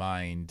your own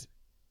mind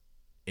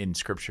in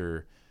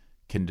Scripture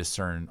can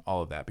discern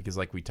all of that, because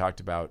like we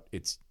talked about,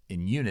 it's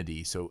in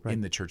unity. So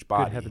in the church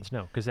body. Good heavens,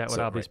 no, because that would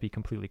obviously be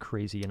completely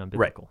crazy and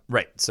unbiblical.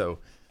 Right. So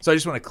I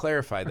just want to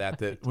clarify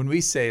that when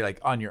we say like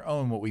on your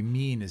own, what we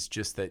mean is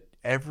just that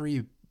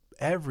every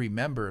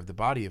member of the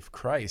body of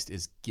Christ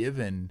is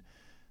given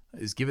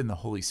the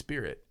Holy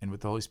Spirit, and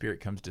with the Holy Spirit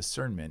comes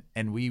discernment,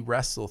 and we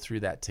wrestle through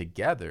that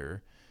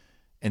together.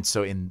 And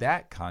so in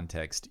that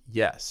context,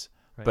 yes,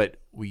 but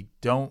we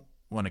don't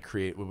want to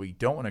create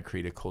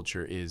a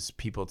culture is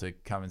people to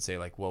come and say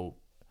like, well,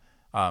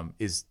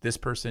 is this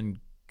person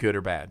good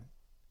or bad?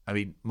 I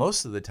mean,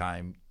 most of the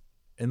time,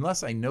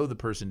 unless I know the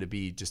person to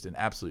be just an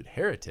absolute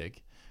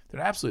heretic, if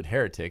they're an absolute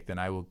heretic, then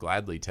I will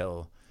gladly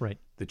tell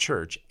the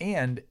church.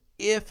 And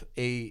if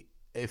a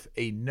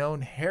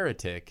known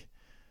heretic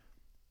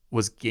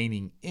was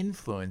gaining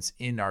influence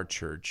in our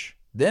church,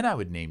 then I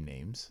would name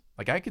names.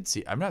 Like I could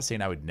see, I'm not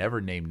saying I would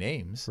never name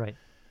names. Right.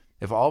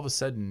 If all of a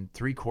sudden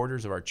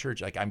 3/4 of our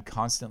church, like I'm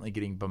constantly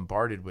getting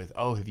bombarded with,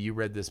 oh, have you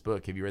read this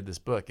book? Have you read this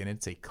book? And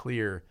it's a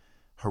clear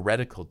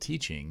heretical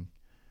teaching.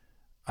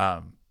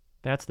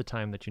 That's the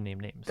time that you name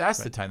names.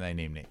 That's the time that I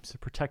name names. To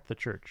protect the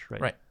church,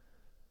 right? Right.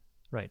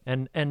 Right.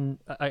 And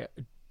I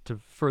to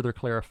further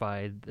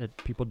clarify that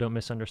people don't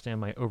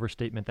misunderstand my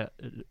overstatement that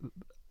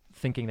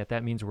thinking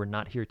that means we're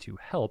not here to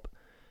help.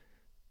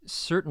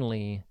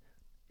 Certainly,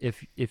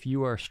 if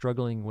you are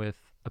struggling with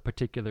a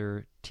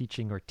particular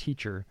teaching or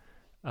teacher,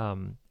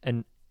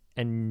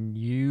 and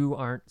you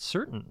aren't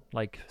certain,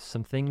 like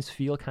some things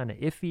feel kind of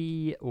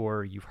iffy,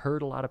 or you've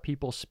heard a lot of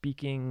people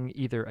speaking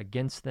either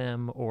against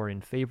them or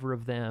in favor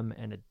of them,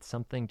 and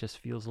something just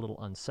feels a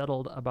little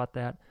unsettled about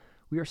that,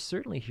 we are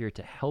certainly here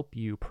to help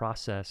you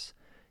process,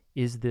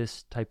 is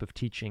this type of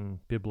teaching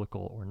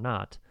biblical or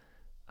not?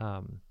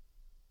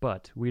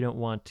 But we don't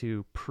want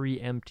to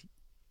preempt,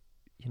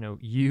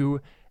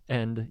 you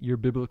and your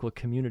biblical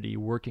community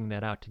working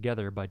that out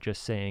together by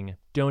just saying,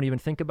 don't even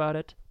think about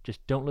it,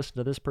 just don't listen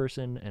to this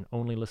person and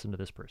only listen to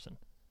this person.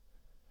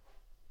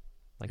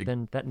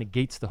 Then that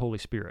negates the Holy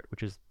Spirit,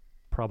 which is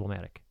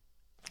problematic.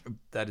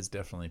 That is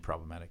definitely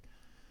problematic.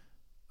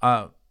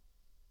 So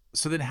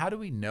then how do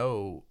we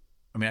know?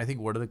 I mean, I think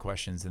one of the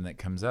questions then that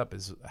comes up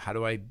is how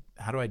do I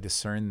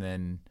discern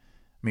then?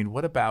 I mean,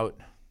 what about,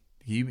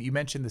 you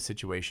mentioned the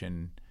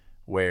situation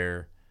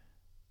where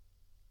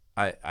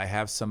I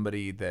have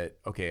somebody that,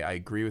 okay, I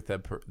agree with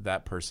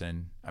that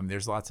person. I mean,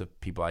 there's lots of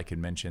people I can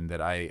mention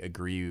that I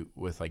agree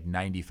with, like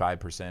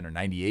 95% or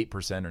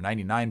 98% or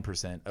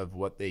 99% of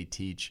what they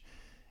teach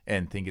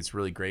and think it's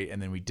really great.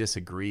 And then we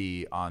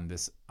disagree on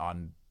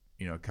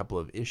a couple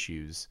of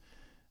issues.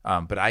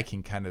 But I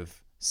can kind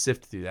of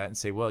sift through that and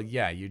say, well,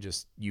 yeah,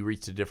 you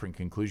reached a different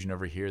conclusion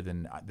over here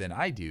than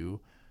I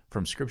do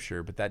from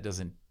Scripture, but that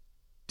doesn't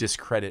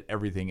discredit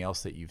everything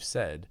else that you've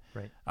said.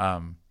 Right.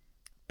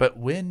 But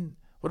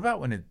what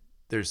about when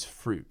there's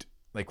fruit?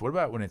 Like, what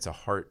about when it's a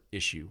heart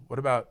issue? What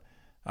about,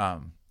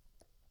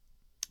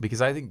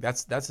 because I think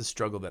that's a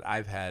struggle that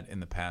I've had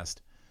in the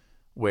past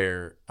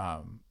where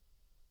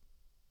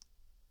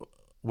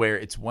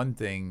it's one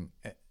thing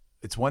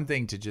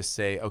to just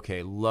say,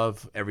 okay,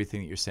 love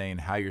everything that you're saying,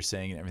 how you're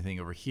saying it, everything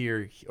over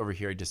here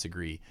I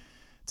disagree.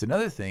 It's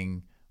another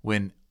thing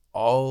when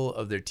all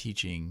of their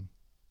teaching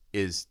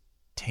is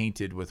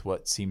tainted with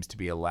what seems to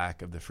be a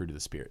lack of the fruit of the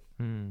Spirit.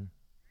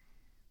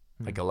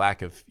 Like a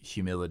lack of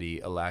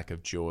humility, a lack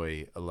of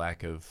joy, a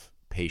lack of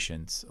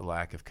patience, a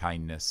lack of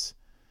kindness.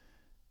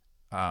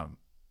 How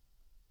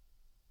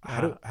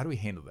do we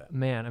handle that?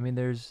 Man, I mean,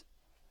 there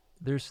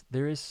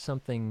is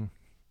something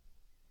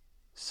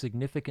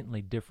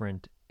significantly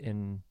different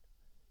in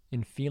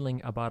feeling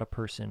about a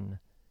person.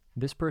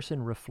 This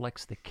person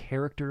reflects the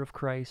character of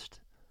Christ,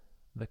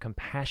 the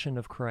compassion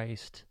of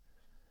Christ,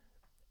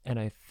 and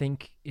I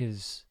think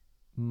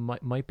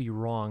might be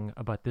wrong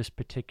about this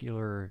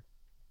particular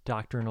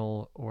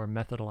doctrinal or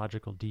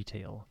methodological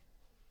detail,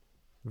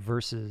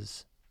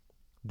 versus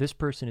this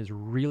person is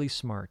really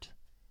smart,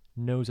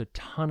 knows a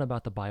ton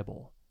about the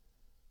Bible,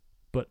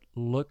 but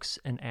looks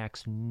and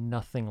acts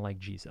nothing like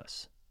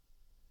Jesus.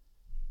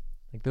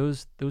 Like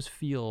those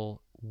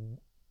feel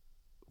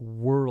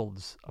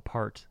worlds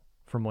apart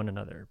from one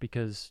another,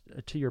 because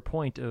to your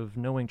point of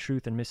knowing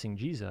truth and missing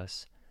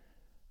Jesus,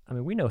 I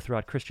mean, we know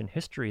throughout Christian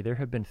history there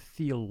have been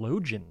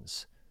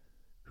theologians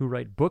who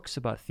write books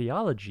about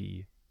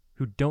theology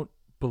who don't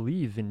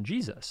believe in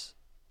Jesus.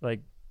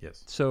 Like,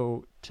 yes.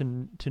 So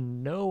to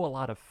know a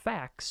lot of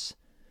facts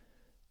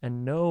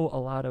and know a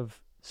lot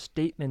of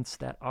statements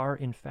that are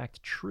in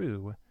fact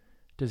true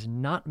does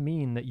not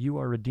mean that you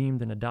are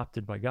redeemed and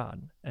adopted by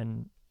God.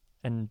 And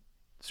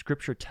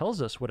Scripture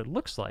tells us what it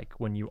looks like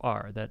when you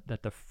are,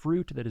 that the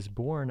fruit that is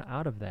born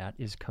out of that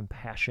is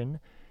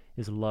compassion,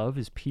 is love,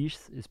 is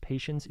peace, is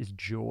patience, is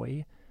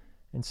joy.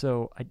 And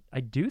so I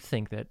do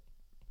think that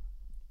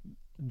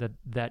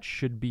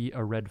should be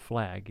a red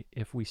flag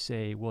if we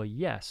say, well,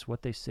 yes,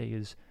 what they say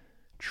is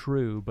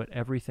true, but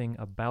everything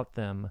about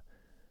them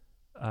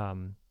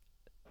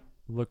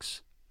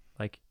looks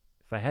like,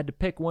 if I had to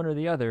pick one or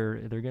the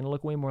other, they're going to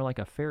look way more like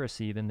a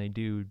Pharisee than they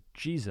do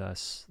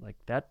Jesus. Like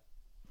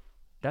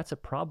that's a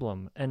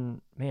problem.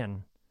 And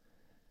man,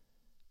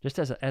 just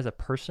as a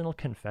personal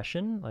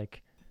confession,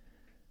 like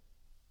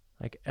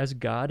as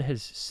God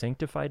has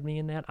sanctified me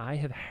in that, I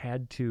have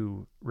had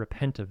to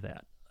repent of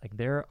that. Like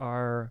there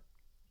are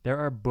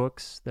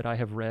books that I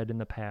have read in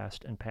the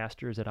past and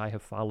pastors that I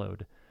have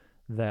followed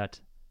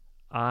that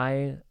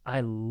I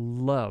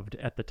loved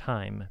at the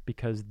time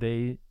because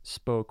they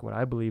spoke what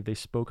I believe they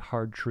spoke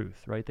hard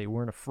truth, right? They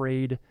weren't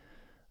afraid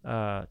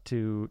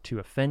to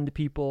offend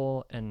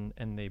people, and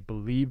they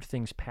believed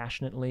things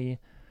passionately.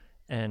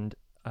 And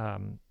I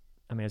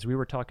mean, as we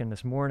were talking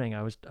this morning,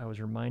 I was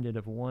reminded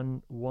of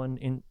one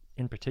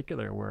in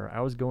particular where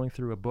I was going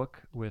through a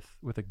book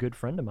with a good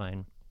friend of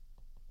mine,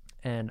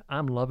 and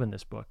I'm loving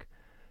this book.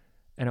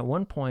 And at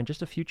one point,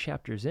 just a few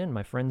chapters in,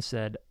 my friend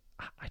said,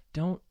 I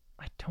don't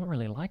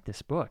really like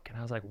this book. And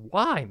I was like,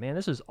 why, man?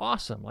 This is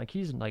awesome. Like,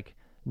 he's like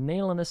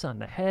nailing this on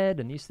the head,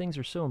 and these things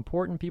are so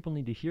important. People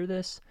need to hear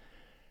this.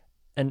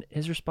 And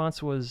his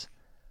response was,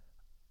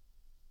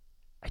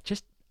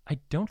 I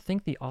don't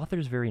think the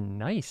author's very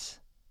nice.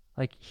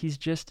 Like,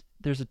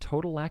 there's a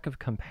total lack of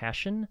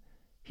compassion.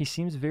 He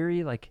seems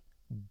very like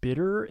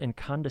bitter and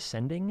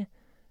condescending.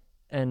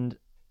 And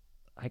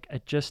I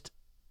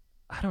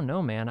don't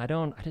know, man.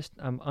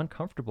 I'm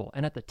uncomfortable.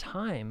 And at the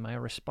time, my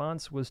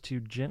response was to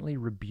gently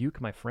rebuke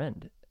my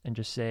friend and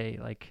just say,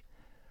 like,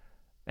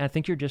 I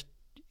think you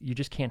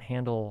just can't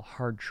handle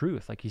hard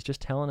truth. Like, he's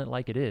just telling it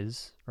like it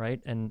is,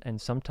 right?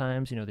 And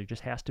sometimes, there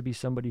just has to be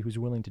somebody who's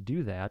willing to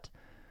do that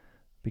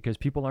because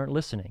people aren't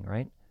listening,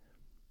 right?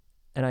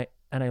 And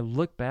I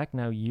look back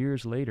now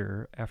years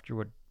later after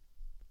what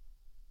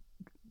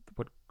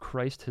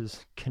Christ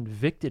has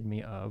convicted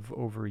me of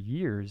over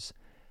years,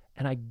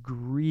 and I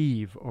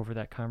grieve over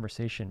that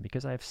conversation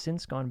because I have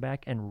since gone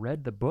back and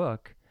read the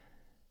book,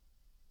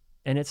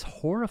 and it's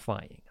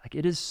horrifying. Like,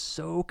 it is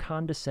so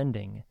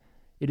condescending.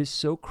 It is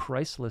so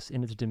Christless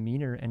in its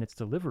demeanor and its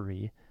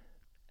delivery.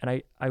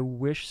 And I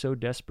wish so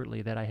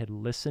desperately that I had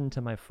listened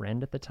to my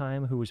friend at the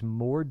time who was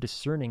more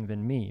discerning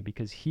than me,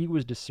 because he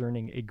was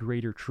discerning a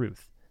greater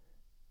truth,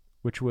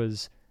 which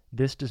was,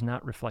 this does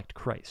not reflect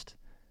Christ.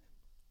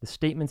 The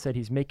statements that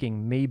he's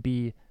making may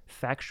be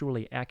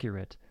factually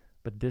accurate,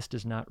 but this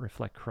does not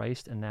reflect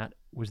Christ, and that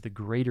was the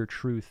greater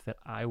truth that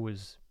I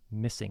was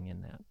missing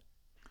in that.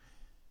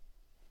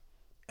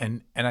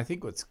 And I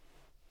think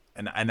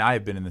and I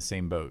have been in the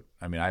same boat.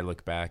 I mean, I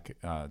look back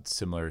at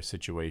similar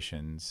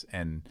situations,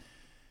 and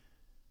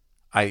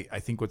I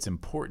think what's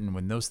important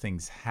when those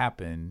things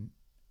happen,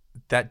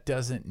 that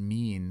doesn't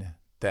mean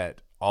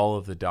that all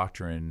of the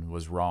doctrine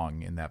was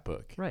wrong in that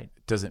book. Right.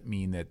 It doesn't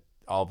mean that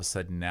all of a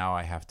sudden now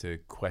I have to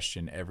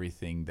question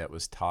everything that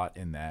was taught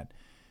in that.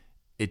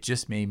 It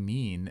just may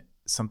mean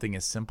something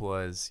as simple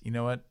as, you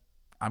know what,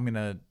 I'm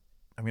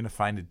gonna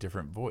find a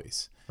different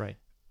voice. Right.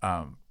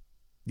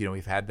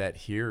 We've had that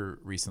here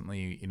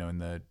recently, in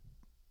the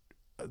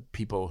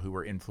people who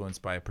were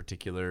influenced by a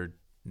particular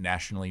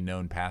nationally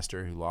known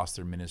pastor who lost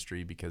their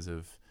ministry because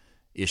of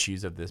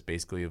issues of this,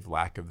 basically of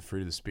lack of the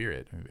fruit of the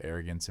Spirit, of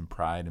arrogance and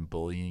pride and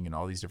bullying and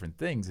all these different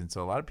things. And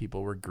so a lot of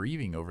people were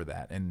grieving over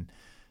that. And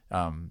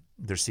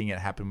they're seeing it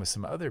happen with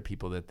some other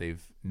people that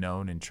they've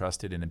known and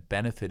trusted and have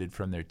benefited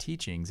from their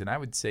teachings. And I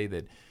would say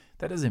that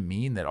doesn't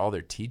mean that all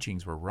their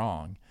teachings were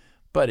wrong,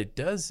 but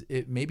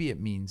maybe it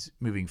means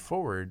moving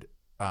forward,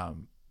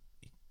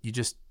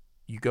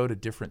 you go to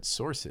different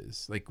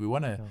sources. Like, we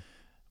want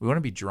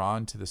to be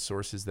drawn to the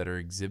sources that are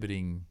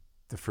exhibiting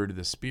the fruit of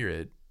the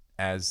Spirit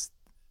as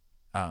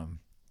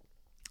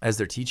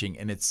they're teaching.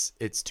 And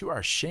it's to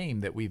our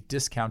shame that we've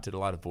discounted a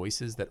lot of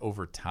voices that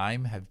over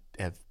time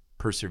have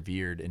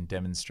persevered and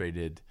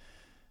demonstrated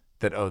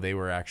that, they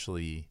were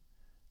actually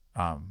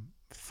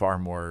far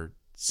more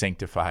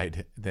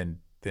sanctified than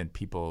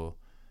people.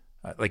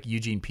 Like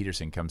Eugene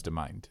Peterson comes to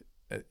mind.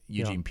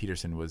 Eugene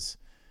Peterson was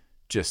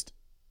just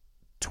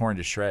torn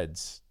to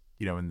shreds,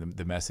 when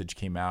the message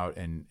came out,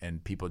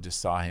 and people just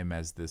saw him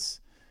as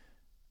this,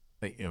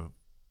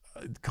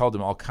 called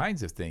him all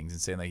kinds of things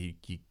and saying like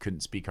he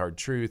couldn't speak hard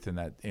truth and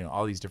that,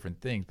 all these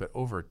different things. But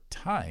over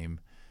time,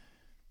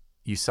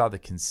 you saw the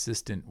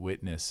consistent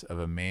witness of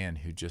a man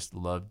who just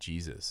loved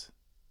Jesus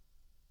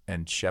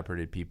and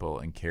shepherded people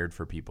and cared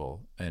for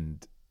people.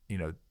 And,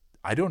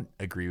 I don't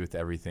agree with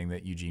everything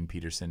that Eugene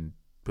Peterson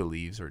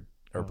believes or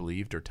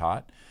believed or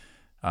taught.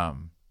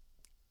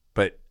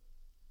 But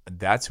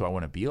that's who I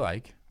want to be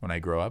like when I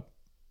grow up.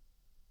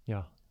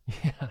 Yeah.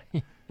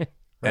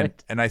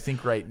 Right. And I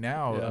think right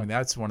now, I mean,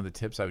 that's one of the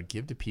tips I would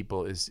give to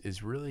people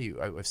is really,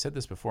 I've said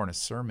this before in a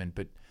sermon,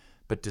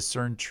 but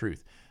discern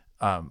truth.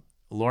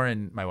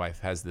 Lauren, my wife,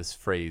 has this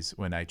phrase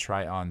when I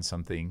try on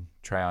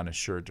a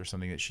shirt or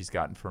something that she's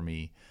gotten for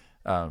me.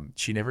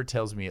 She never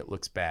tells me it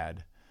looks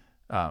bad.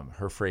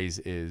 Her phrase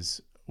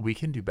is, "We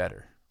can do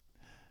better."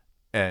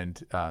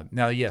 And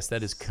now, yes,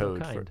 that is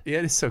code for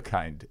it is so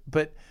kind.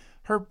 But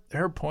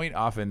her point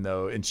often,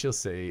 though, and she'll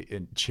say,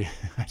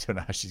 I don't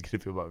know how she's going to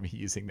feel about me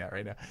using that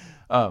right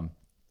now.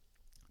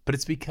 But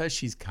it's because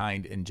she's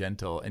kind and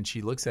gentle, and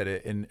she looks at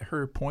it, and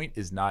her point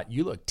is not,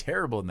 "You look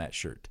terrible in that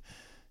shirt."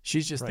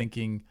 She's just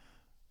thinking,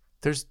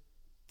 there's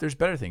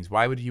better things.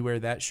 Why would you wear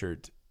that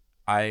shirt?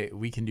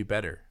 We can do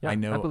better. Yeah, I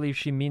know. I believe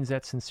she means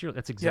that sincerely.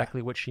 That's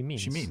exactly what she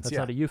means. That's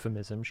not a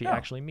euphemism. She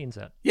actually means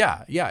that.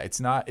 Yeah. It's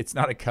not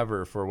a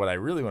cover for what I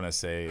really want to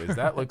say is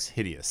that looks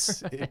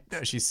hideous.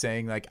 No, she's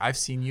saying like, I've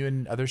seen you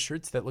in other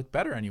shirts that look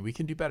better on you. We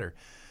can do better.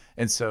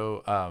 And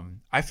so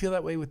I feel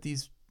that way with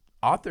these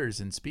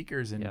authors and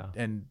speakers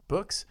and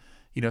books.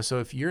 So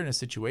if you're in a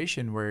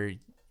situation where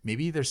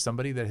maybe there's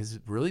somebody that has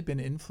really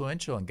been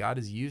influential and God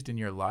has used in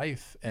your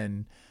life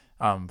and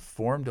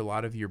formed a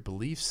lot of your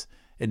beliefs,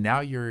 and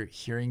now you're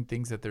hearing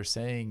things that they're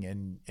saying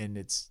and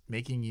it's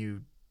making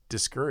you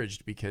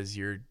discouraged because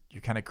you're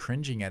kind of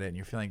cringing at it and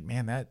you're feeling,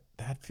 man, that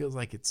feels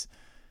like it's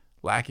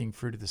lacking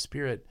fruit of the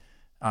Spirit.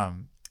 I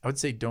would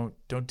say don't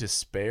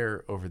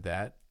despair over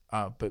that,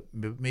 but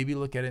maybe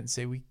look at it and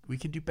say we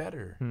can do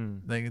better.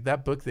 Like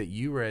that book that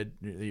you read,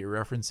 that you're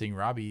referencing,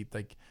 Robbie,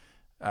 like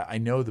I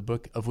know the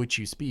book of which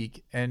you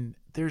speak, and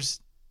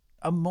there's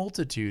a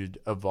multitude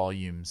of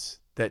volumes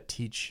that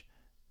teach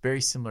very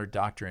similar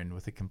doctrine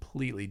with a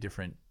completely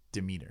different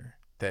demeanor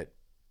that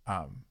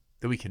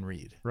we can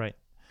read. Right.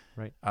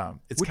 Right.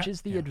 Which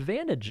is the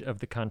advantage of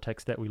the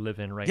context that we live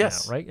in right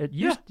Yes. now, right? It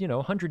used,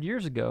 100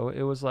 years ago,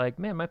 it was like,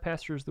 man, my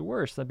pastor is the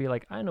worst. I'd be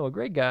like, I know a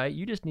great guy.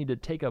 You just need to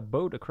take a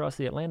boat across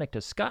the Atlantic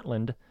to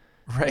Scotland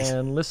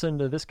and listen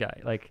to this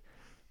guy. Like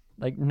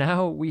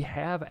now we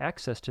have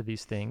access to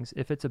these things.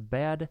 If it's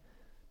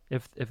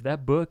if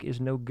that book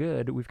is no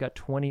good, we've got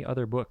 20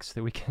 other books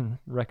that we can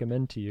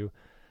recommend to you.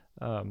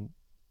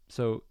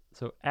 So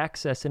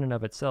access in and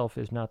of itself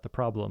is not the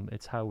problem.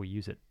 It's how we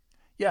use it.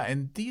 Yeah,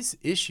 and these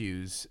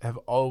issues have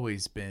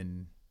always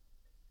been,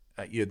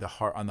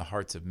 on the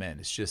hearts of men.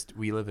 It's just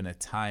we live in a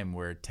time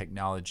where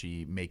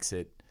technology makes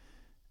it,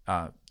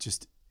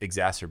 just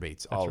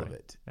exacerbates all of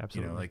it.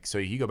 Absolutely. So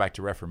you go back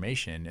to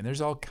Reformation, and there's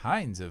all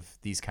kinds of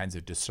these kinds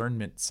of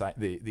discernment.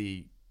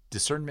 The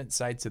discernment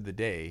sites of the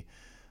day,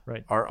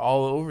 are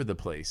all over the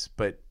place,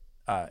 but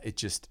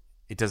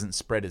it doesn't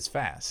spread as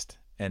fast.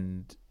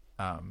 And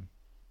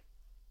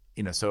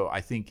so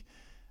I think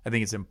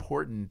it's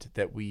important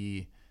that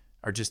we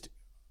are just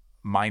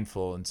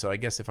mindful. And so I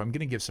guess if I'm going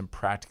to give some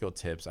practical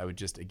tips, I would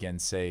just again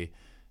say,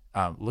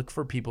 look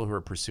for people who are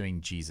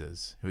pursuing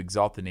Jesus, who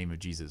exalt the name of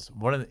Jesus.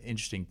 One of the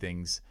interesting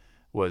things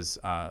was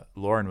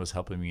Lauren was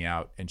helping me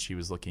out, and she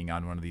was looking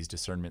on one of these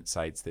discernment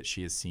sites that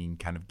she has seen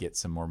kind of get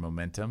some more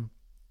momentum.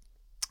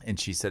 And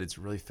she said it's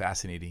really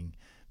fascinating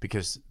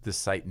because the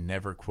site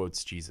never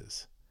quotes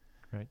Jesus.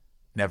 Right.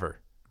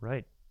 Never.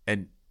 Right.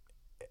 And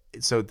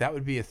so that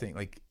would be a thing.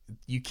 Like,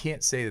 you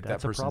can't say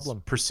that person's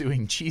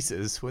pursuing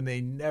Jesus when they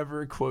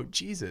never quote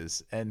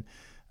Jesus. And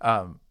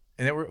then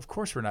of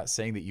course we're not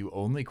saying that you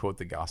only quote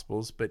the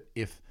Gospels, but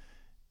if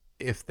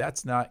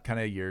that's not kind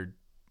of your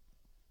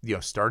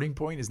starting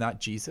point is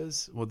not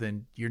Jesus, well,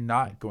 then you're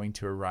not going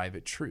to arrive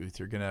at truth.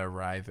 You're going to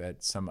arrive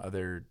at some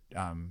other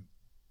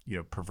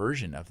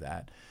perversion of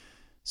that.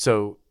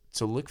 So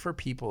look for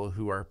people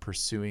who are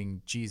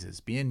pursuing Jesus.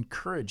 Be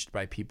encouraged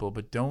by people,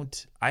 but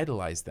don't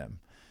idolize them.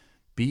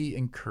 Be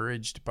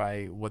encouraged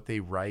by what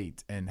they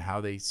write and how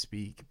they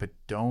speak, but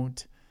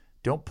don't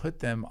put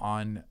them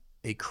on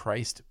a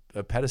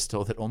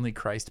pedestal that only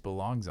Christ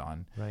belongs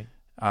on. Right.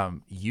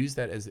 Use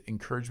that as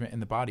encouragement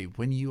in the body.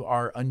 When you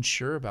are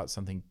unsure about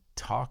something,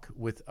 talk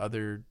with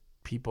other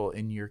people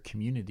in your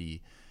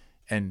community,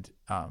 and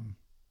kind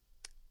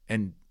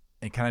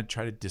of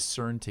try to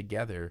discern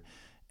together.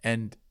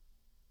 And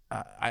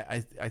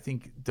I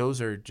think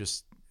those are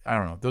just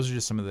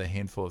some of the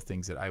handful of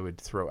things that I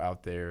would throw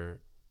out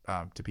there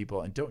to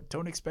people. And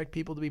don't expect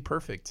people to be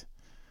perfect.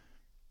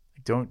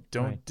 Don't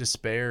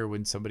despair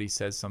when somebody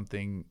says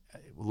something.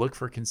 Look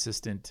for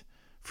consistent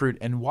fruit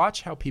and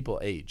watch how people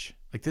age.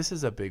 Like, this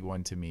is a big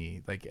one to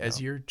me. Like, as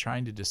you're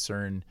trying to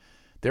discern,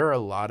 there are a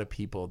lot of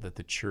people that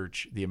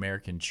the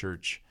American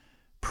church,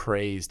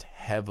 praised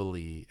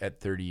heavily at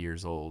 30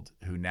 years old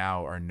who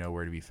now are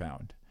nowhere to be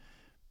found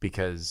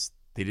because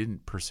they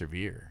didn't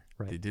persevere.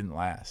 Right. They didn't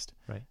last.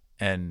 Right.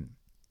 And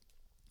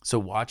so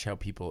watch how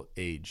people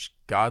age.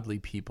 Godly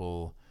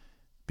people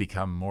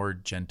become more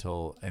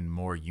gentle and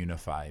more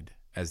unified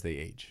as they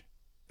age.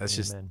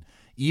 That's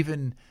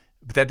Amen.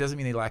 But that doesn't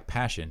mean they lack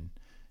passion.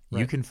 Right.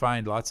 You can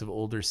find lots of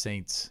older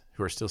saints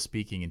who are still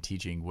speaking and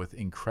teaching with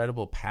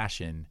incredible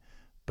passion,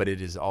 but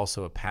it is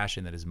also a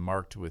passion that is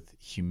marked with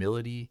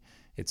humility.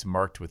 It's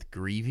marked with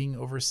grieving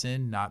over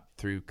sin, not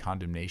through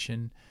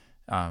condemnation.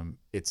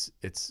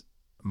 It's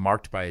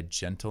marked by a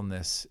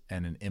gentleness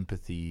and an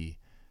empathy,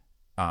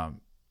 and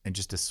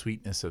just a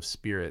sweetness of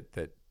spirit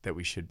that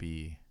we should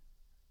be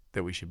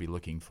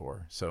looking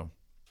for. So,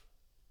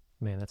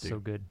 man, that's so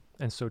good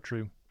and so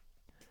true.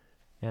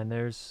 And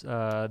there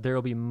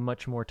will be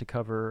much more to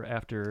cover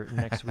after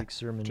next week's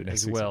sermon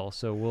as well.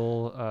 So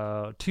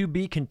we'll to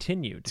be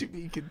continued. To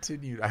be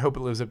continued. I hope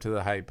it lives up to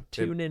the hype.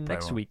 Tune in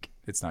next week.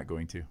 It's not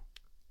going to.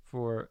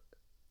 For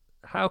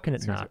how can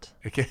it not?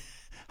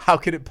 How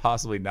could it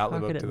possibly not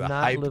live up to the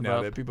hype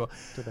now that people?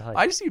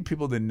 I just need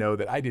people to know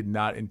that I did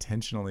not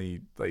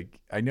intentionally,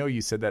 I know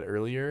you said that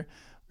earlier,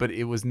 but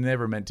it was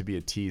never meant to be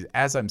a tease.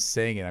 As I'm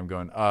saying it, I'm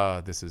going,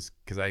 this is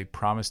because I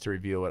promised to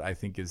reveal what I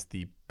think is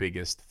the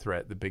biggest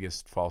threat, the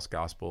biggest false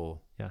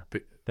gospel. Yeah,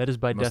 that is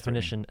by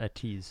definition a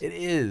tease. It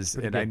is,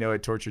 and I know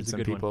it tortured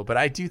some people, but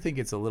I do think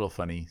it's a little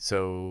funny.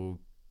 So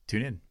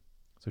tune in.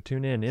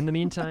 In the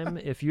meantime,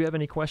 if you have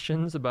any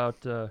questions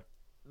about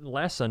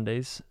last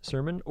Sunday's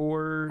sermon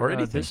or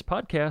this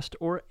podcast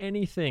or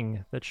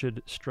anything that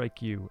should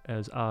strike you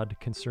as odd,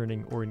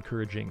 concerning, or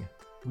encouraging,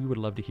 we would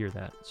love to hear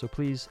that. So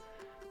please,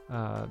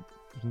 you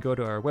can go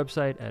to our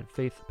website at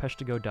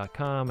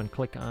faithpeshtigo.com and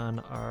click on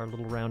our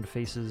little round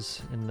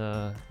faces in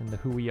the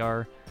who we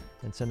are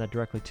and send that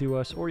directly to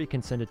us, or you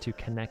can send it to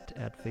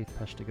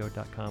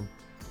connect@faithpeshtigo.com.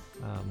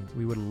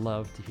 We would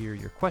love to hear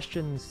your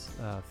questions,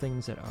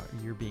 things that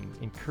you're being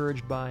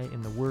encouraged by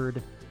in the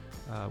Word.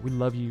 We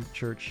love you,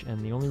 church,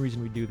 and the only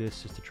reason we do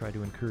this is to try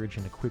to encourage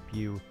and equip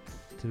you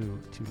to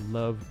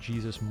love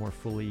Jesus more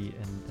fully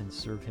and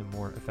serve him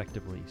more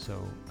effectively.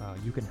 So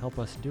you can help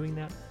us doing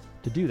that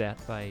to do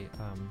that by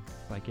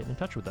getting in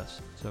touch with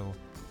us. So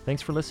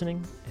thanks for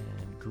listening,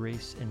 and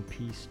grace and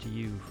peace to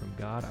you from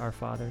God our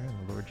Father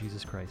and the Lord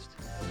Jesus Christ.